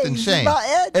more right than Shane.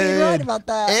 You're right about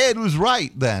that. Ed was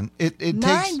right then. It 9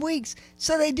 takes weeks.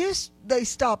 So they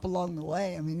stop along the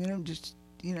way. I mean, they don't just,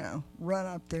 run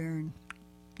up there and,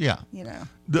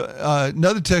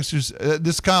 Another texter,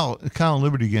 this Kyle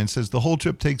Liberty again, says the whole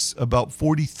trip takes about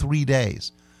 43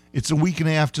 days. It's a week and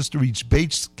a half just to reach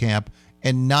base camp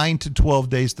and 9 to 12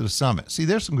 days to the summit. See,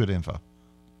 there's some good info.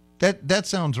 That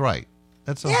sounds right.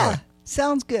 That sounds right.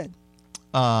 Sounds good.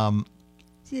 So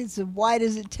why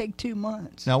does it take 2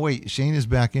 months? Now wait, Shane is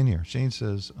back in here. Shane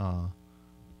says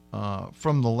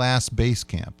from the last base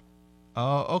camp.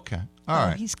 Oh, okay. All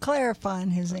right. He's clarifying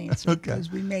his answer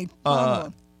because we made fun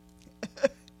of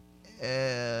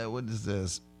him. What is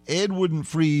this? Ed wouldn't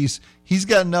freeze. He's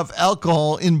got enough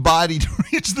alcohol in body to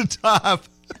reach the top.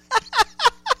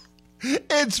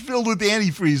 Ed's filled with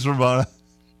antifreeze, Ramona.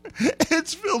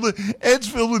 Ed's filled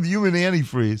with human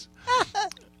antifreeze.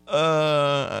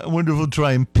 I wonder if he'll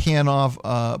try and pawn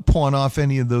off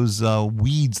any of those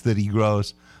weeds that he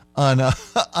grows on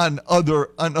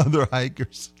other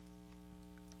hikers.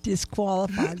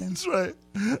 Disqualify them.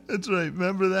 That's right.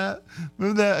 Remember that?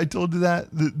 I told you that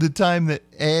the time that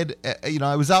Ed,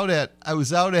 I was out at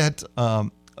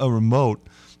a remote,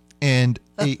 and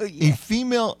a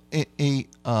female, a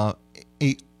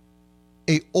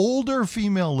older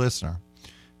female listener,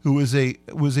 who was a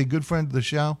good friend of the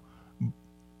show,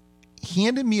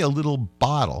 handed me a little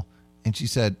bottle, and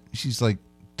she's like,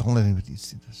 "Don't let anybody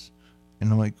see this,"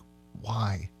 and I'm like,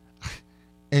 "Why?"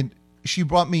 And she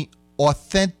brought me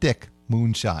authentic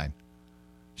moonshine.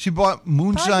 She bought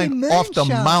moonshine off the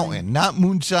mountain, not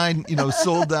moonshine,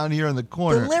 sold down here in the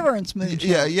corner. Deliverance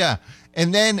moonshine. Yeah.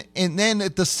 And then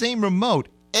at the same remote,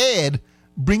 Ed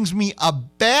brings me a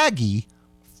baggie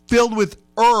filled with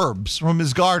herbs from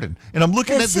his garden. And I'm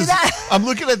looking at this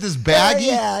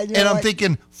baggie, and I'm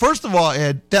thinking, first of all,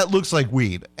 Ed, that looks like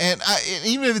weed. And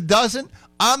even if it doesn't,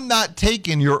 I'm not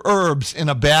taking your herbs in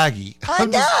a baggie. I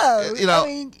know.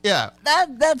 Yeah.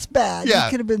 That's bad. Yeah.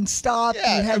 You could have been stopped.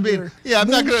 I'm not going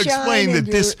to explain that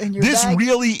this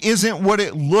really isn't what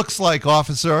it looks like,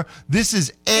 officer. This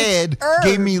is Ed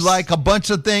gave me like a bunch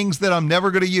of things that I'm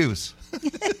never going to use.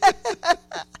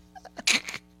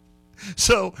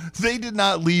 So they did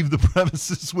not leave the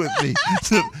premises with me.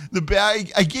 So the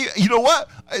bag I gave, you know what?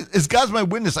 As God's my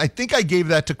witness, I think I gave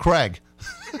that to Craig.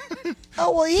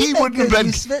 Oh well, he wouldn't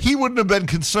have been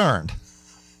concerned.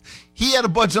 He had a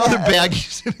bunch of other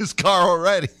baggies in his car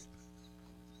already.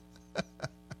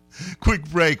 Quick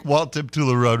break. Walt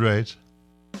Tiptula Road Rage.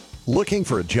 Looking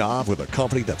for a job with a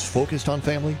company that's focused on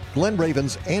family? Glen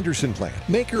Raven's Anderson Plant,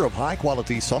 maker of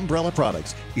high-quality Sunbrella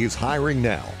products, is hiring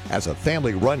now. As a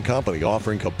family-run company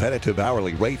offering competitive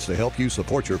hourly rates to help you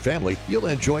support your family, you'll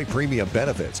enjoy premium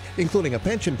benefits, including a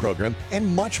pension program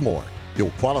and much more. You'll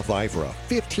qualify for a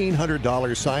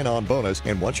 $1,500 sign-on bonus,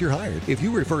 and once you're hired, if you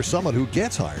refer someone who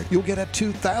gets hired, you'll get a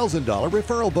 $2,000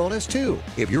 referral bonus too.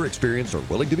 If you're experienced or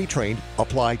willing to be trained,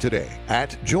 apply today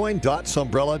at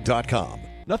join.sunbrella.com.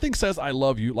 Nothing says I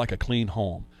love you like a clean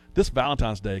home. This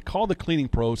Valentine's Day, call the cleaning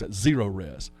pros at Zero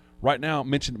Res. Right now,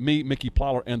 mention me, Mickey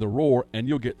Plowler, and The Roar, and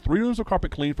you'll get 3 rooms of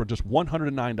carpet clean for just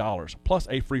 $109, plus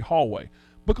a free hallway.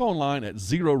 Book online at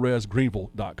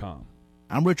ZeroResGreenville.com.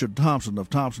 I'm Richard Thompson of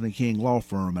Thompson & King Law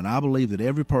Firm, and I believe that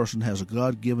every person has a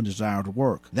God-given desire to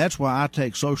work. That's why I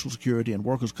take Social Security and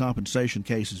workers' compensation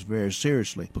cases very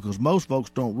seriously, because most folks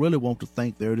don't really want to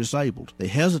think they're disabled. They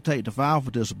hesitate to file for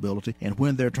disability, and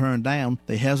when they're turned down,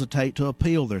 they hesitate to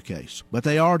appeal their case. But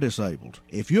they are disabled.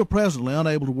 If you're presently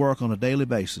unable to work on a daily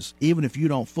basis, even if you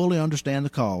don't fully understand the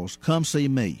cause, come see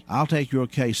me. I'll take your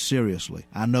case seriously.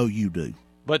 I know you do.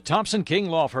 But Thompson King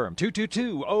Law Firm,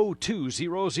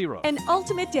 222-0200. An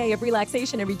ultimate day of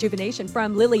relaxation and rejuvenation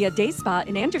from Lilia Day Spa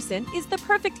in Anderson is the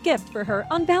perfect gift for her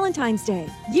on Valentine's Day.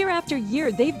 Year after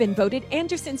year, they've been voted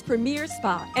Anderson's premier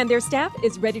spa, and their staff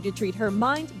is ready to treat her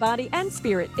mind, body, and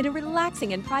spirit in a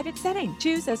relaxing and private setting.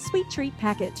 Choose a sweet treat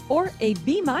package or a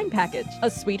Be Mine package, a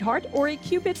sweetheart or a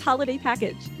Cupid's holiday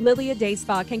package. Lilia Day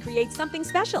Spa can create something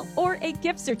special, or a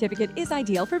gift certificate is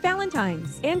ideal for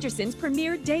Valentine's. Anderson's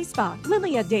premier day spa,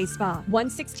 Lilia Day Spa,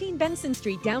 116 Benson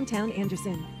Street, downtown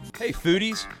Anderson. Hey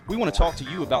foodies, we want to talk to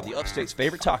you about the Upstate's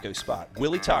favorite taco spot,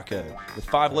 Willie Taco. With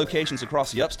 5 locations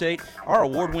across the Upstate, our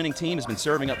award-winning team has been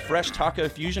serving up fresh taco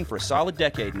fusion for a solid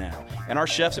decade now. And our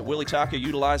chefs at Willie Taco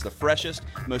utilize the freshest,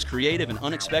 most creative and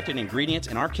unexpected ingredients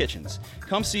in our kitchens.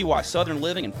 Come see why Southern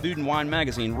Living and Food and Wine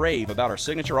magazine rave about our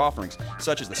signature offerings,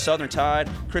 such as the Southern Tide,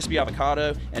 Crispy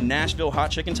Avocado, and Nashville Hot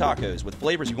Chicken Tacos with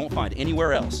flavors you won't find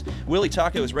anywhere else. Willie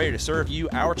Taco is ready to serve you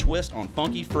our twist on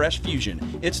funky, fresh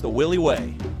fusion. It's the Willie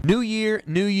way. New year,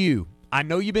 new you. I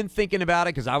know you've been thinking about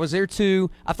it because I was there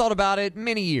too. I've thought about it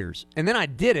many years. And then I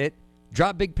did it,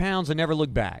 dropped big pounds, and never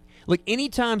looked back. Look,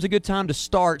 anytime's a good time to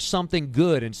start something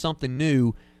good and something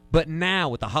new. But now,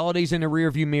 with the holidays in the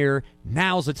rearview mirror,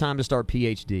 now's the time to start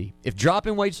PhD. If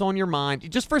dropping weight's on your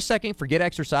mind, just for a second, forget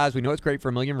exercise. We know it's great for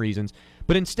a million reasons.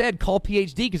 But instead, call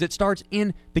PhD because it starts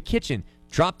in the kitchen.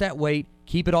 Drop that weight.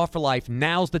 Keep it off for life.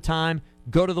 Now's the time.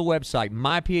 Go to the website,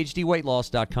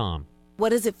 myphdweightloss.com. What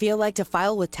does it feel like to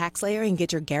file with TaxSlayer and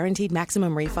get your guaranteed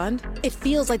maximum refund? It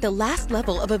feels like the last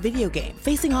level of a video game,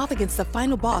 facing off against the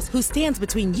final boss who stands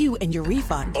between you and your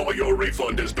refund. All your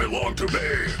refund has belonged to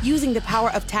me. Using the power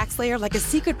of TaxSlayer like a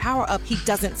secret power-up he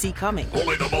doesn't see coming.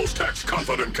 Only the most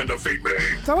tax-confident can defeat me.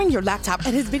 Throwing your laptop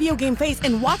at his video game face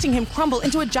and watching him crumble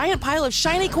into a giant pile of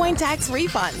shiny coin tax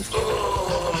refunds.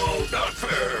 Oh, not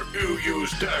fair. You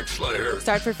use TaxSlayer.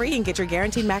 Start for free and get your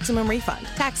guaranteed maximum refund.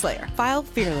 TaxSlayer. File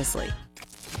fearlessly.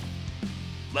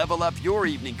 Level up your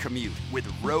evening commute with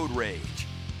Road Rage.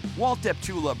 Walt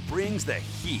Deptula brings the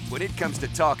heat when it comes to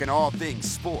talking all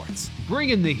things sports.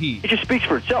 Bring in the heat. It just speaks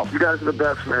for itself. You guys are the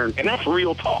best, man. And that's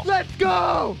real talk. Let's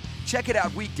go! Check it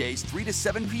out weekdays 3 to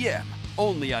 7 p.m.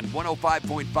 Only on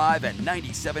 105.5 and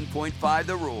 97.5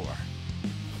 The Roar.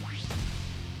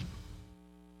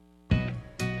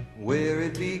 Where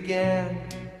it began,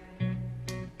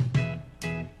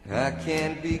 I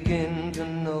can't begin to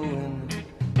know it.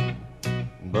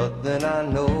 But then I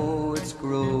know it's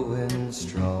growing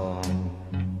strong.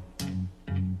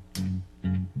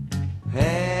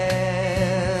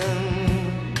 Hand,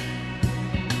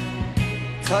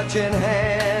 touching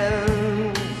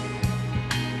hands,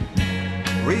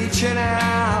 reaching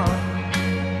out,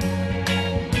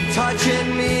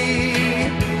 touching me,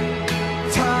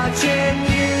 touching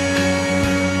you.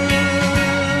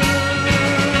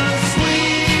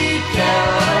 Sweet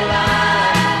Caroline,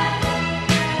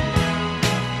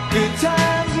 good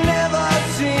times never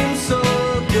seem so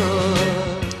good.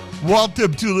 Walt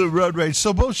Deptula, Road Rage.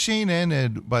 So both Shane and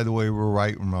Ed, by the way, were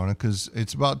right, Ramona, because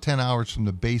it's about 10 hours from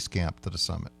the base camp to the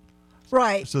summit.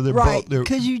 Right. So they're right. both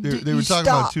they were talking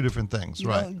about two different things, you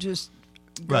right? Don't just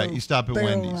right. You stop at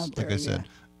barrel Wendy's, out there, like I said.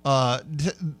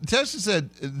 Tessa said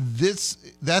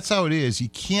that's how it is. You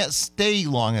can't stay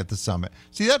long at the summit.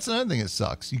 See, that's another thing that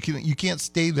sucks. You can't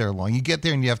stay there long. You get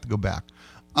there and you have to go back.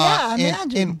 Yeah,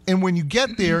 imagine. And when you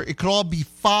get there, it could all be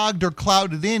fogged or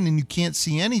clouded in, and you can't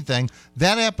see anything.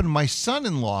 That happened to my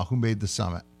son-in-law who made the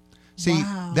summit. See,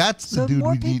 Wow. that's the So dude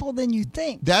more we need. people than you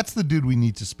think. That's the dude we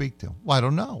need to speak to. Well, I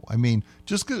don't know. I mean,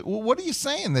 just 'cause, well, what are you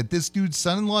saying, that this dude's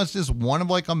son-in-law is just one of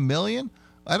like a million?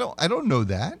 I don't know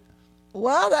that.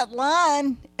 Well, that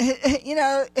line, you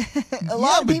know, a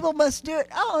lot of people must do it.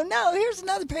 Oh no, here's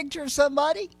another picture of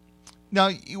somebody. Now,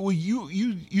 well,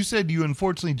 you said you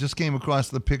unfortunately just came across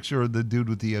the picture of the dude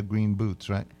with the green boots,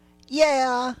 right?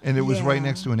 Yeah. And it was yeah. right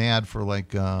next to an ad for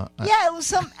like. Yeah, it was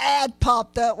some ad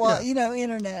popped up. Well, you know,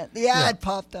 internet. The ad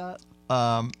popped up.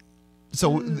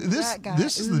 So Ooh, this that guy.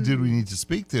 is the dude we need to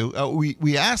speak to.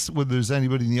 We asked whether there's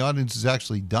anybody in the audience who's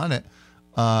actually done it.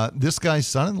 This guy's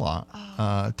son-in-law,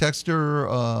 Texter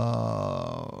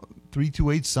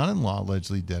 328 son-in-law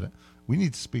allegedly did it. We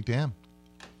need to speak to him.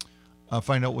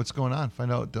 Find out what's going on.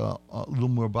 Find out a little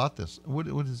more about this. What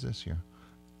is this here?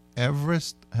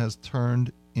 Everest has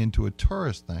turned into a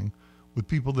tourist thing with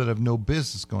people that have no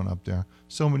business going up there.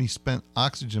 So many spent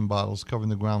oxygen bottles covering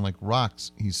the ground like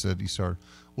rocks, he said he started.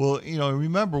 Well, you know,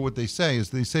 remember what they say is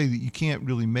they say that you can't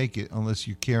really make it unless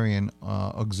you're carrying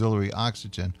auxiliary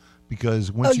oxygen,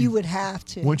 because once you would have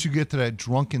to. Once you get to that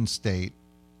drunken state,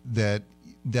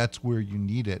 that's where you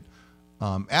need it.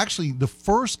 Actually, the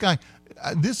first guy,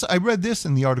 I read this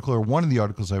in the article, or one of the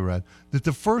articles I read, that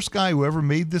the first guy who ever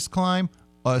made this climb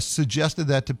suggested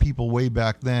that to people way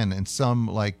back then, and some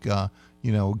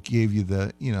gave you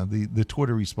the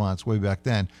Twitter response way back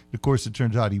then. Of course, it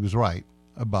turns out he was right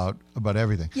about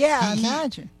everything. Yeah,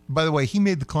 imagine. By the way, he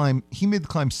made the climb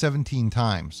 17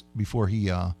 times before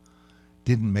he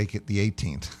didn't make it the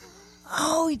 18th.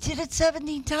 Oh, he did it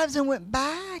 17 times and went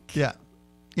back. Yeah.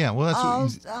 Yeah, well, that's what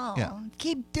he's... Yeah.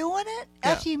 Keep doing it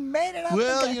after you made it up.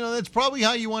 Well, that's probably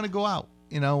how you want to go out,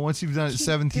 once you've done it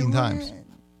 17 times.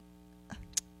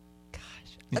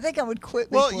 I think I would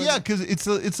quit. Well, before yeah, that. because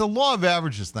it's a law of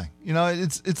averages thing. You know,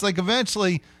 it's like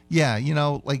eventually, yeah, you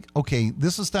know, like, okay,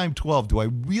 this is time 12. Do I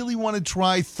really want to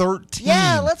try 13?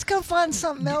 Yeah, let's go find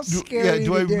something else scary.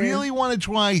 Do I really want to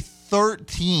try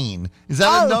 13? Is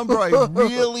that a number I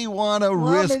really want to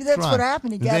Well, risk? maybe that's trying? what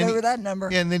happened. He And got then over that number.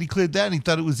 Yeah, and then he cleared that, and he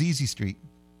thought it was Easy Street.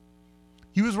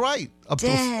 He was right up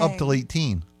till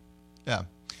 18. Yeah.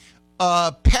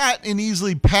 Pat in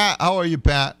Easley. Pat, how are you,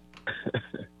 Pat?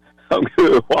 I'm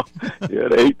good. Yeah,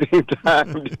 the 18th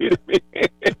time getting me.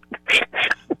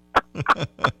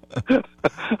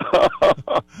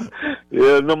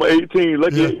 Yeah, number 18.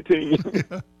 Lucky 18.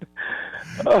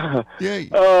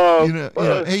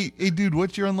 Hey, dude,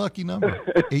 what's your unlucky number?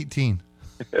 18.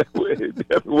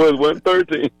 It was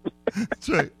 113. That's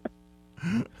right.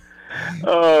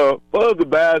 For the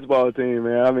basketball team,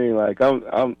 man. I mean, like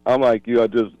I'm like you.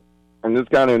 I'm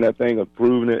just kind of in that thing of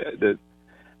proving it. That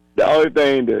the only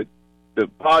thing the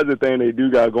positive thing they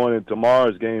do got going into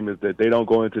tomorrow's game is that they don't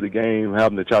go into the game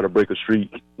having to try to break a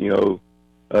streak. You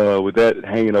know, with that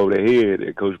hanging over their head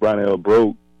that Coach Brownell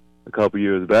broke a couple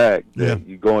years back. Yeah.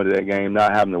 You go into that game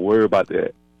not having to worry about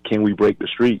that. Can we break the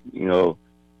streak? You know,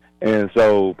 and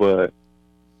so, but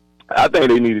I think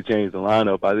they need to change the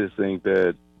lineup. I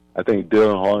think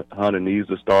Dylan Hunter needs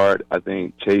to start. I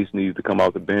think Chase needs to come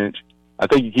off the bench. I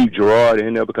think you keep Gerard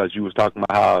in there because you was talking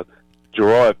about how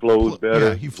Gerard flows better.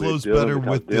 Yeah, he flows better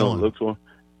with Dylan. Looks for him.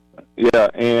 Yeah,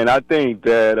 and I think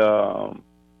that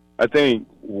I think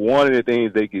one of the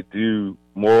things they could do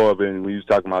more of, and when you was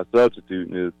talking about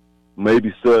substituting, is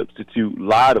maybe substitute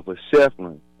Lyda for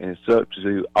Shefflin and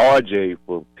substitute RJ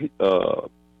for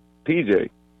PJ.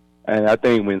 And I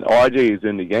think when RJ is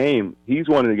in the game, he's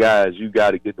one of the guys you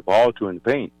got to get the ball to in the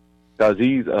paint because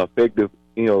he's an effective,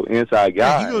 inside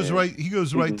guy. Yeah, he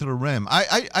goes right to the rim.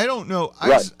 I don't know.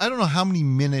 I don't know how many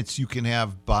minutes you can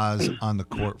have Boz on the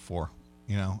court for.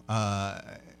 Not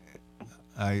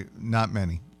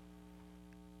many.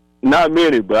 Not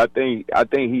many, but I think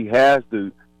he has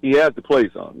to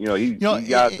play some. He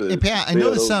got to. Pat, I know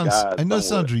this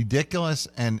sounds ridiculous,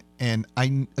 and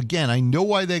I know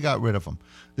why they got rid of him.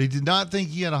 They did not think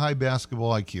he had a high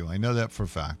basketball IQ. I know that for a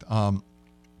fact.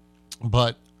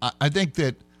 But I think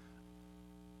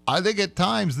at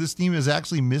times this team has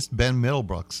actually missed Ben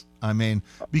Middlebrooks. I mean,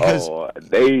 because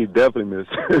they definitely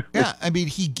missed him. Yeah, I mean,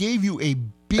 he gave you a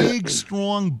big,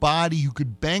 strong body who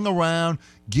could bang around,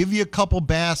 give you a couple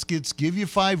baskets, give you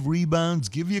 5 rebounds,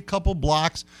 give you a couple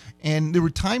blocks. And there were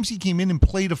times he came in and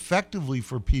played effectively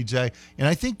for PJ. And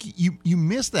I think you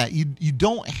missed that. You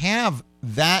don't have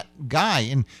that guy.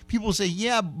 And people say,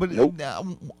 yeah, but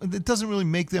it doesn't really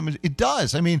make them. It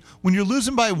does. I mean, when you're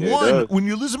losing by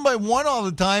one all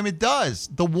the time, it does.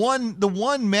 The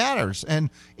one matters. And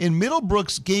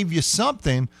Middlebrooks gave you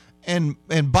something. And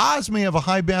Boz may have a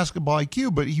high basketball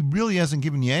IQ, but he really hasn't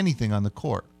given you anything on the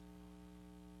court.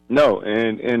 No,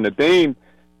 and the thing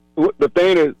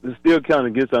that still kind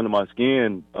of gets under my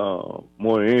skin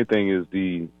more than anything is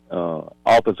the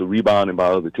offensive rebounding by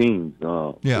other teams.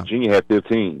 Virginia had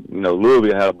 15.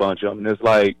 Louisville had a bunch of them. And it's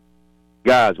like,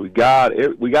 guys, we got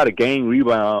to gain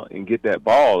rebound and get that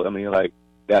ball. I mean, like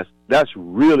that's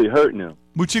really hurting them.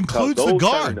 Which includes the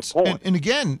guards. And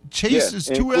again, Chase is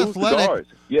too athletic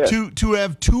to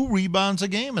have 2 rebounds a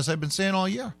game, as I've been saying all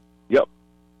year. Yep.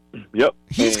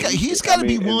 He's got to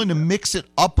be willing to mix it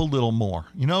up a little more.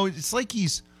 It's like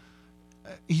he's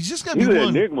just got to be willing. He's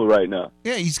an enigma right now.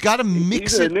 Yeah, he's got to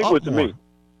mix it up more.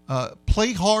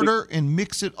 Play harder and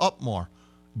mix it up more.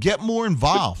 Get more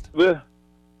involved.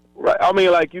 Right. I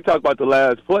mean, like you talked about the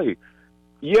last play.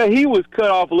 Yeah, he was cut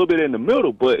off a little bit in the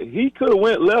middle, but he could have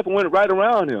went left and went right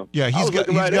around him. Yeah, he has to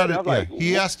drive that ball.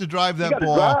 He has to drive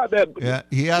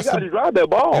that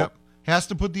ball. Yep. Has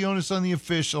to put the onus on the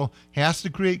official. Has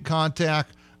to create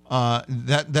contact.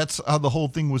 That's how the whole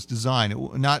thing was designed.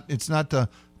 It's not to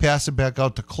pass it back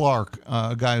out to Clark,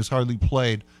 a guy who's hardly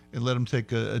played, and let him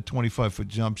take a 25-foot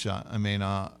jump shot. I mean,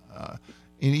 and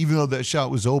even though that shot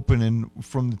was open and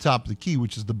from the top of the key,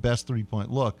 which is the best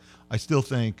 3-point look, I still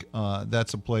think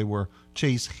that's a play where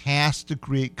Chase has to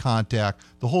create contact.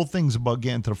 The whole thing's about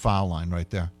getting to the foul line right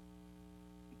there.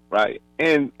 Right.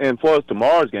 And for us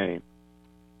tomorrow's game,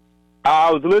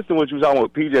 I was listening to what you were talking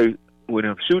about PJ with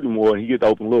him shooting more and he gets the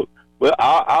open look. Well,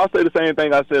 I'll say the same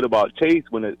thing I said about Chase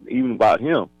even about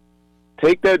him.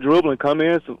 Take that dribble and come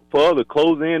in further,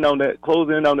 close in on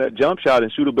that jump shot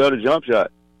and shoot a better jump shot.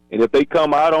 And if they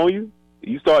come out on you,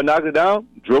 you start knocking it down,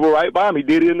 dribble right by him. He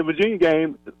did it in the Virginia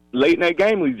game. Late in that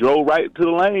game, he drove right to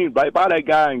the lane, right by that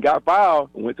guy, and got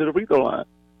fouled and went to the free throw line.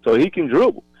 So he can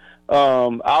dribble.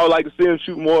 I would like to see him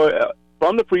shoot more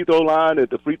from the free throw line,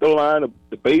 at the free throw line,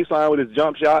 the baseline with his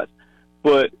jump shots.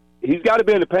 But he's got to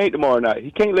be in the paint tomorrow night. He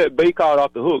can't let Baycott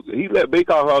off the hook. He let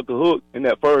Baycott off the hook in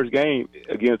that first game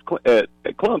against at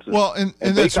Clemson. Well, and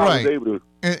that's Baycott right. was able to,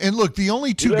 and look, the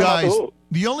only two let him off the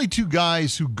hook.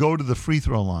 guys who go to the free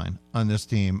throw line on this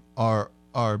team are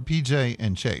PJ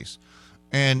and Chase.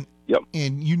 And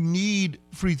and you need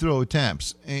free throw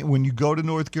attempts. And when you go to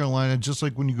North Carolina, just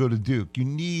like when you go to Duke, you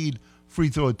need free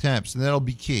throw attempts, and that'll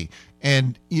be key.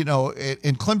 And,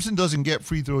 and Clemson doesn't get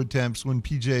free throw attempts when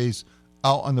PJ's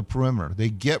out on the perimeter. They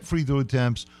get free throw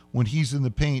attempts when he's in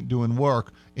the paint doing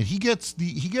work, and he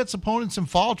gets opponents in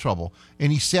foul trouble,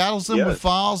 and he saddles them with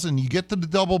fouls, and you get to the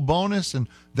double bonus, and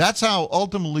that's how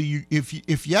ultimately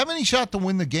if you have any shot to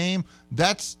win the game,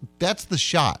 that's the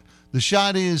shot. The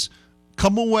shot is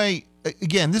come away.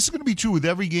 Again, this is going to be true with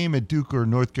every game at Duke or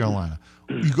North Carolina.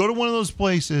 You go to one of those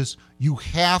places, you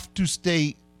have to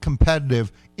stay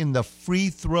competitive in the free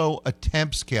throw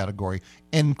attempts category.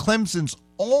 And Clemson's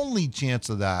only chance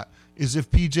of that is if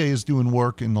PJ is doing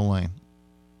work in the lane.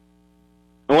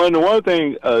 And the one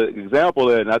thing, example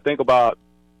that, and I think about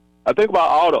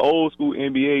all the old school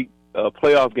NBA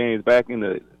playoff games back in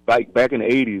the back in the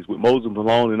 80s with Moses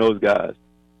Malone and those guys.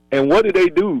 And what did they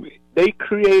do? They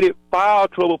created foul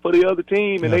trouble for the other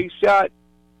team, and they shot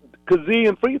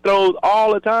gazillion free throws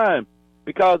all the time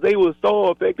because they were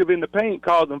so effective in the paint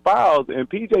causing fouls, and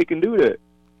PJ can do that.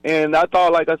 And I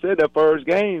thought, like I said, that first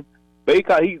game, he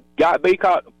got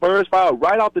Baycott first foul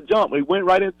right off the jump. He went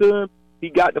right into him. He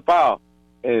got the foul.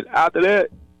 And after that,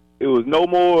 it was no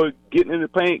more getting in the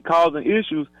paint causing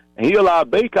issues, and he allowed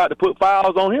Baycott to put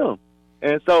fouls on him.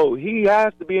 And so he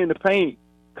has to be in the paint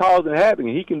causing havoc,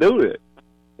 and he can do that.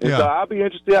 And so I'll be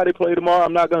interested how they play tomorrow.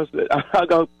 I'm not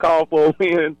gonna call for a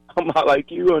win. I'm not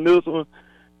like you on this one,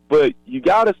 but you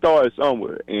got to start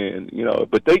somewhere, and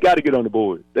but they got to get on the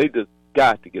board. They just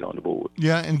got to get on the board.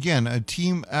 Yeah, and again, a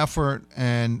team effort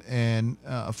and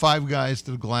five guys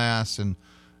to the glass, and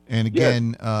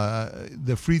again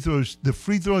the free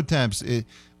throw attempts.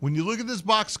 When you look at this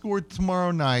box score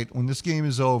tomorrow night, when this game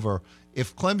is over,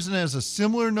 if Clemson has a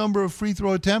similar number of free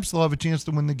throw attempts, they'll have a chance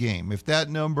to win the game. If that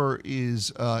number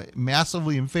is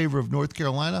massively in favor of North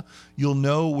Carolina, you'll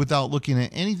know without looking at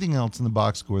anything else in the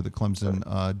box score that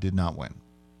Clemson did not win.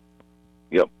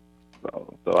 Yep.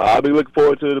 So I'll be looking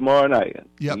forward to it tomorrow night.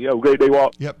 Yep. You have a great day,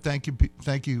 Walt. Yep. Thank you,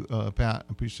 Pat.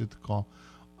 I appreciate the call.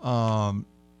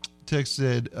 Text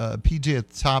said PJ at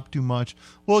the top too much.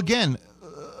 Well, again,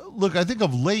 look, I think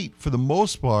of late, for the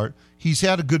most part, he's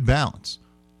had a good balance.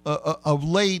 Of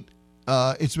late,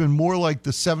 it's been more like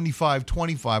the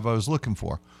 75-25 I was looking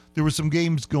for. There were some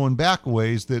games going back a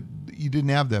ways that you didn't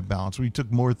have that balance, where he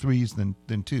took more threes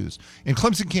than twos. And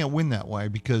Clemson can't win that way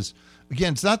because,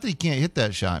 again, it's not that he can't hit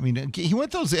that shot. I mean, he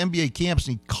went to those NBA camps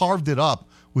and he carved it up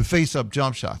with face-up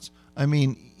jump shots. I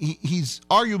mean, he's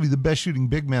arguably the best shooting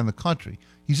big man in the country.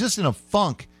 He's just in a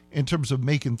funk in terms of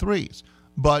making threes.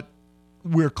 But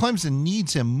where Clemson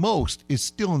needs him most is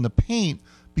still in the paint,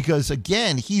 because,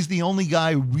 again, he's the only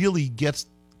guy who really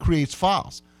creates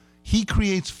fouls. He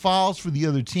creates fouls for the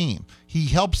other team. He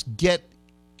helps get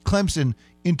Clemson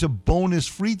into bonus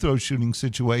free throw shooting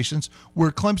situations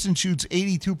where Clemson shoots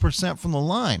 82% from the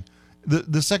line,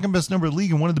 the second best number in the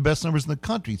league and one of the best numbers in the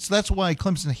country. So that's why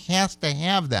Clemson has to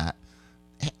have that,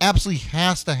 absolutely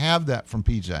has to have that from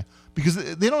PJ,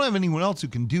 because they don't have anyone else who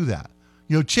can do that.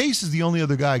 Chase is the only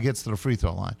other guy who gets to the free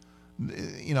throw line.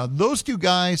 Those two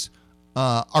guys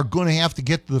are going to have to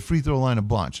get to the free throw line a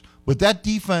bunch. But that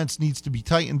defense needs to be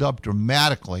tightened up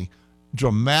dramatically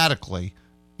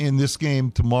in this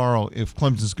game tomorrow if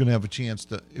Clemson's going to have a chance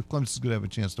to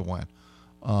win.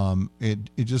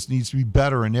 It just needs to be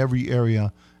better in every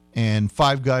area, and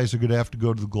five guys are going to have to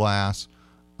go to the glass,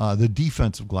 the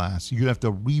defensive glass. You're going to have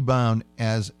to rebound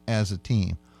as a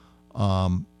team.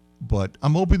 But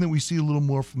I'm hoping that we see a little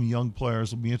more from the young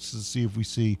players. It'll be interesting to see if we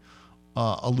see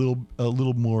a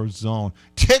little more zone.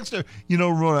 Texter,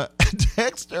 Rona,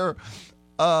 Texter,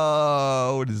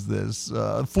 what is this?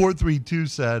 432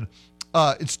 said,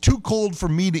 it's too cold for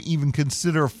me to even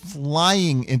consider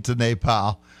flying into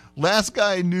Nepal. Last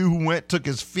guy I knew who went took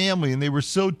his family, and they were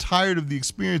so tired of the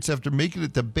experience after making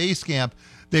it to base camp,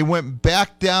 they went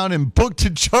back down and booked a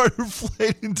charter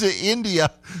flight into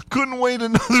India. Couldn't wait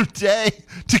another day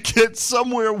to get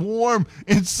somewhere warm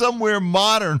and somewhere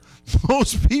modern.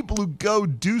 Most people who go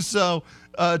do so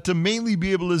to mainly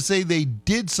be able to say they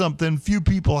did something few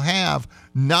people have.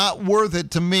 Not worth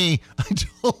it to me. I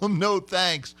told him no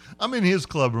thanks. I'm in his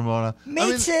club, Ramona.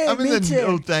 Me too. I'm in the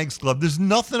no thanks club. There's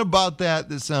nothing about that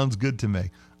sounds good to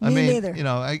me. I mean, neither.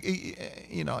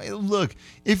 Look,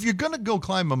 if you're gonna go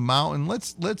climb a mountain,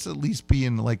 let's at least be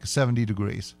in like 70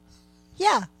 degrees.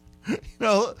 Yeah.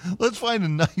 Let's find a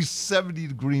nice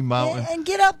 70-degree mountain. And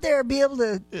get up there and be able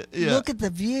to Yeah. look at the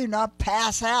view, not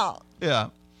pass out. Yeah.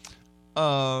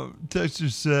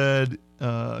 Texter said,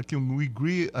 can we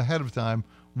agree ahead of time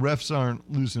refs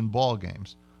aren't losing ball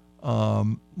games?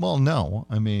 Well, no.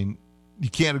 I mean, you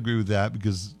can't agree with that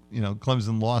because,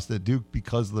 Clemson lost at Duke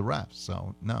because of the refs.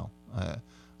 So, no.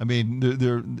 I mean,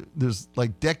 there's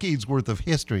like decades worth of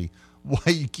history why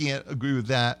you can't agree with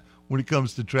that when it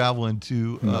comes to traveling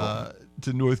to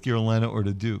North Carolina or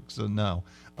to Duke. So, no.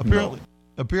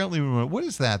 Apparently, what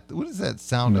is that? What is that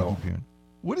sound I'm hearing?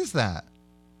 What is that?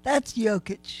 That's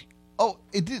Jokic. Oh,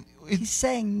 it didn't. He's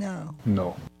saying no.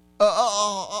 No.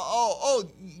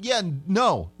 Yeah,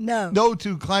 no. No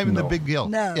to climbing the big hill.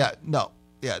 No. Yeah, no.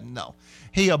 Yeah, no.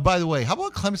 Hey, by the way, how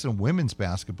about Clemson women's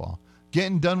basketball?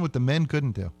 Getting done what the men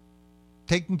couldn't do.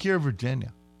 Taking care of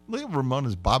Virginia. Look at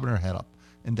Ramona's bobbing her head up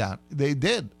and down. They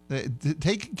did.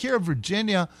 Taking care of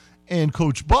Virginia, and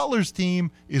Coach Butler's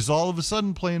team is all of a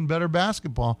sudden playing better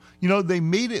basketball. They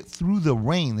made it through the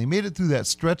rain. They made it through that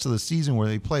stretch of the season where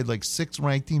they played like 6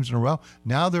 ranked teams in a row.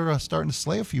 Now they're starting to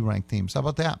slay a few ranked teams. How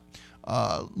about that?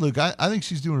 Look, I think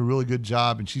she's doing a really good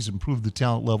job, and she's improved the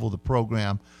talent level of the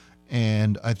program.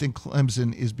 And I think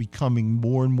Clemson is becoming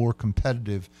more and more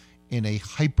competitive in a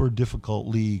hyper-difficult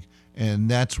league,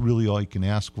 and that's really all you can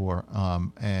ask for.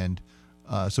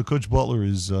 So Coach Butler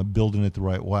is building it the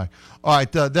right way. All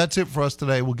right, that's it for us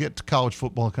today. We'll get to college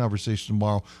football conversation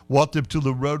tomorrow. Walt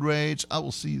Deptula Road Rage. I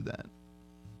will see you then.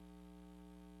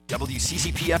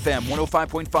 WCCP-FM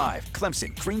 105.5,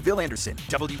 Clemson, Greenville, Anderson.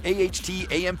 WAHT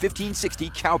AM 1560,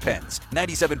 Cowpens.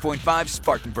 97.5,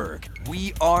 Spartanburg.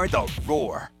 We are the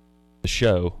Roar. The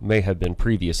show may have been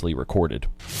previously recorded.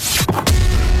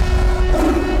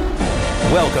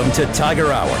 Welcome to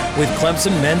Tiger Hour with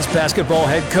Clemson men's basketball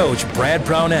head coach Brad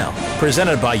Brownell.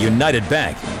 Presented by United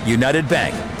Bank. United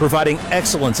Bank, providing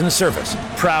excellence in service.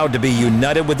 Proud to be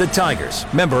united with the Tigers.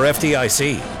 Member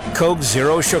FDIC. Coke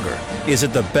Zero Sugar. Is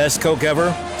it the best Coke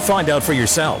ever? Find out for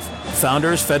yourself.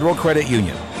 Founders Federal Credit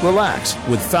Union. Relax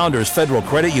with Founders Federal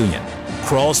Credit Union.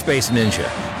 Crawl Space Ninja.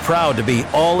 Proud to be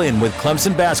all in with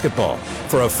Clemson basketball.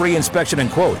 For a free inspection and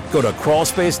quote, go to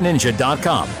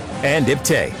crawlspaceninja.com. And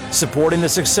IPTAY, supporting the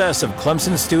success of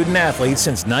Clemson student athletes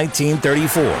since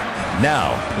 1934.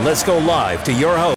 Now, let's go live to your host.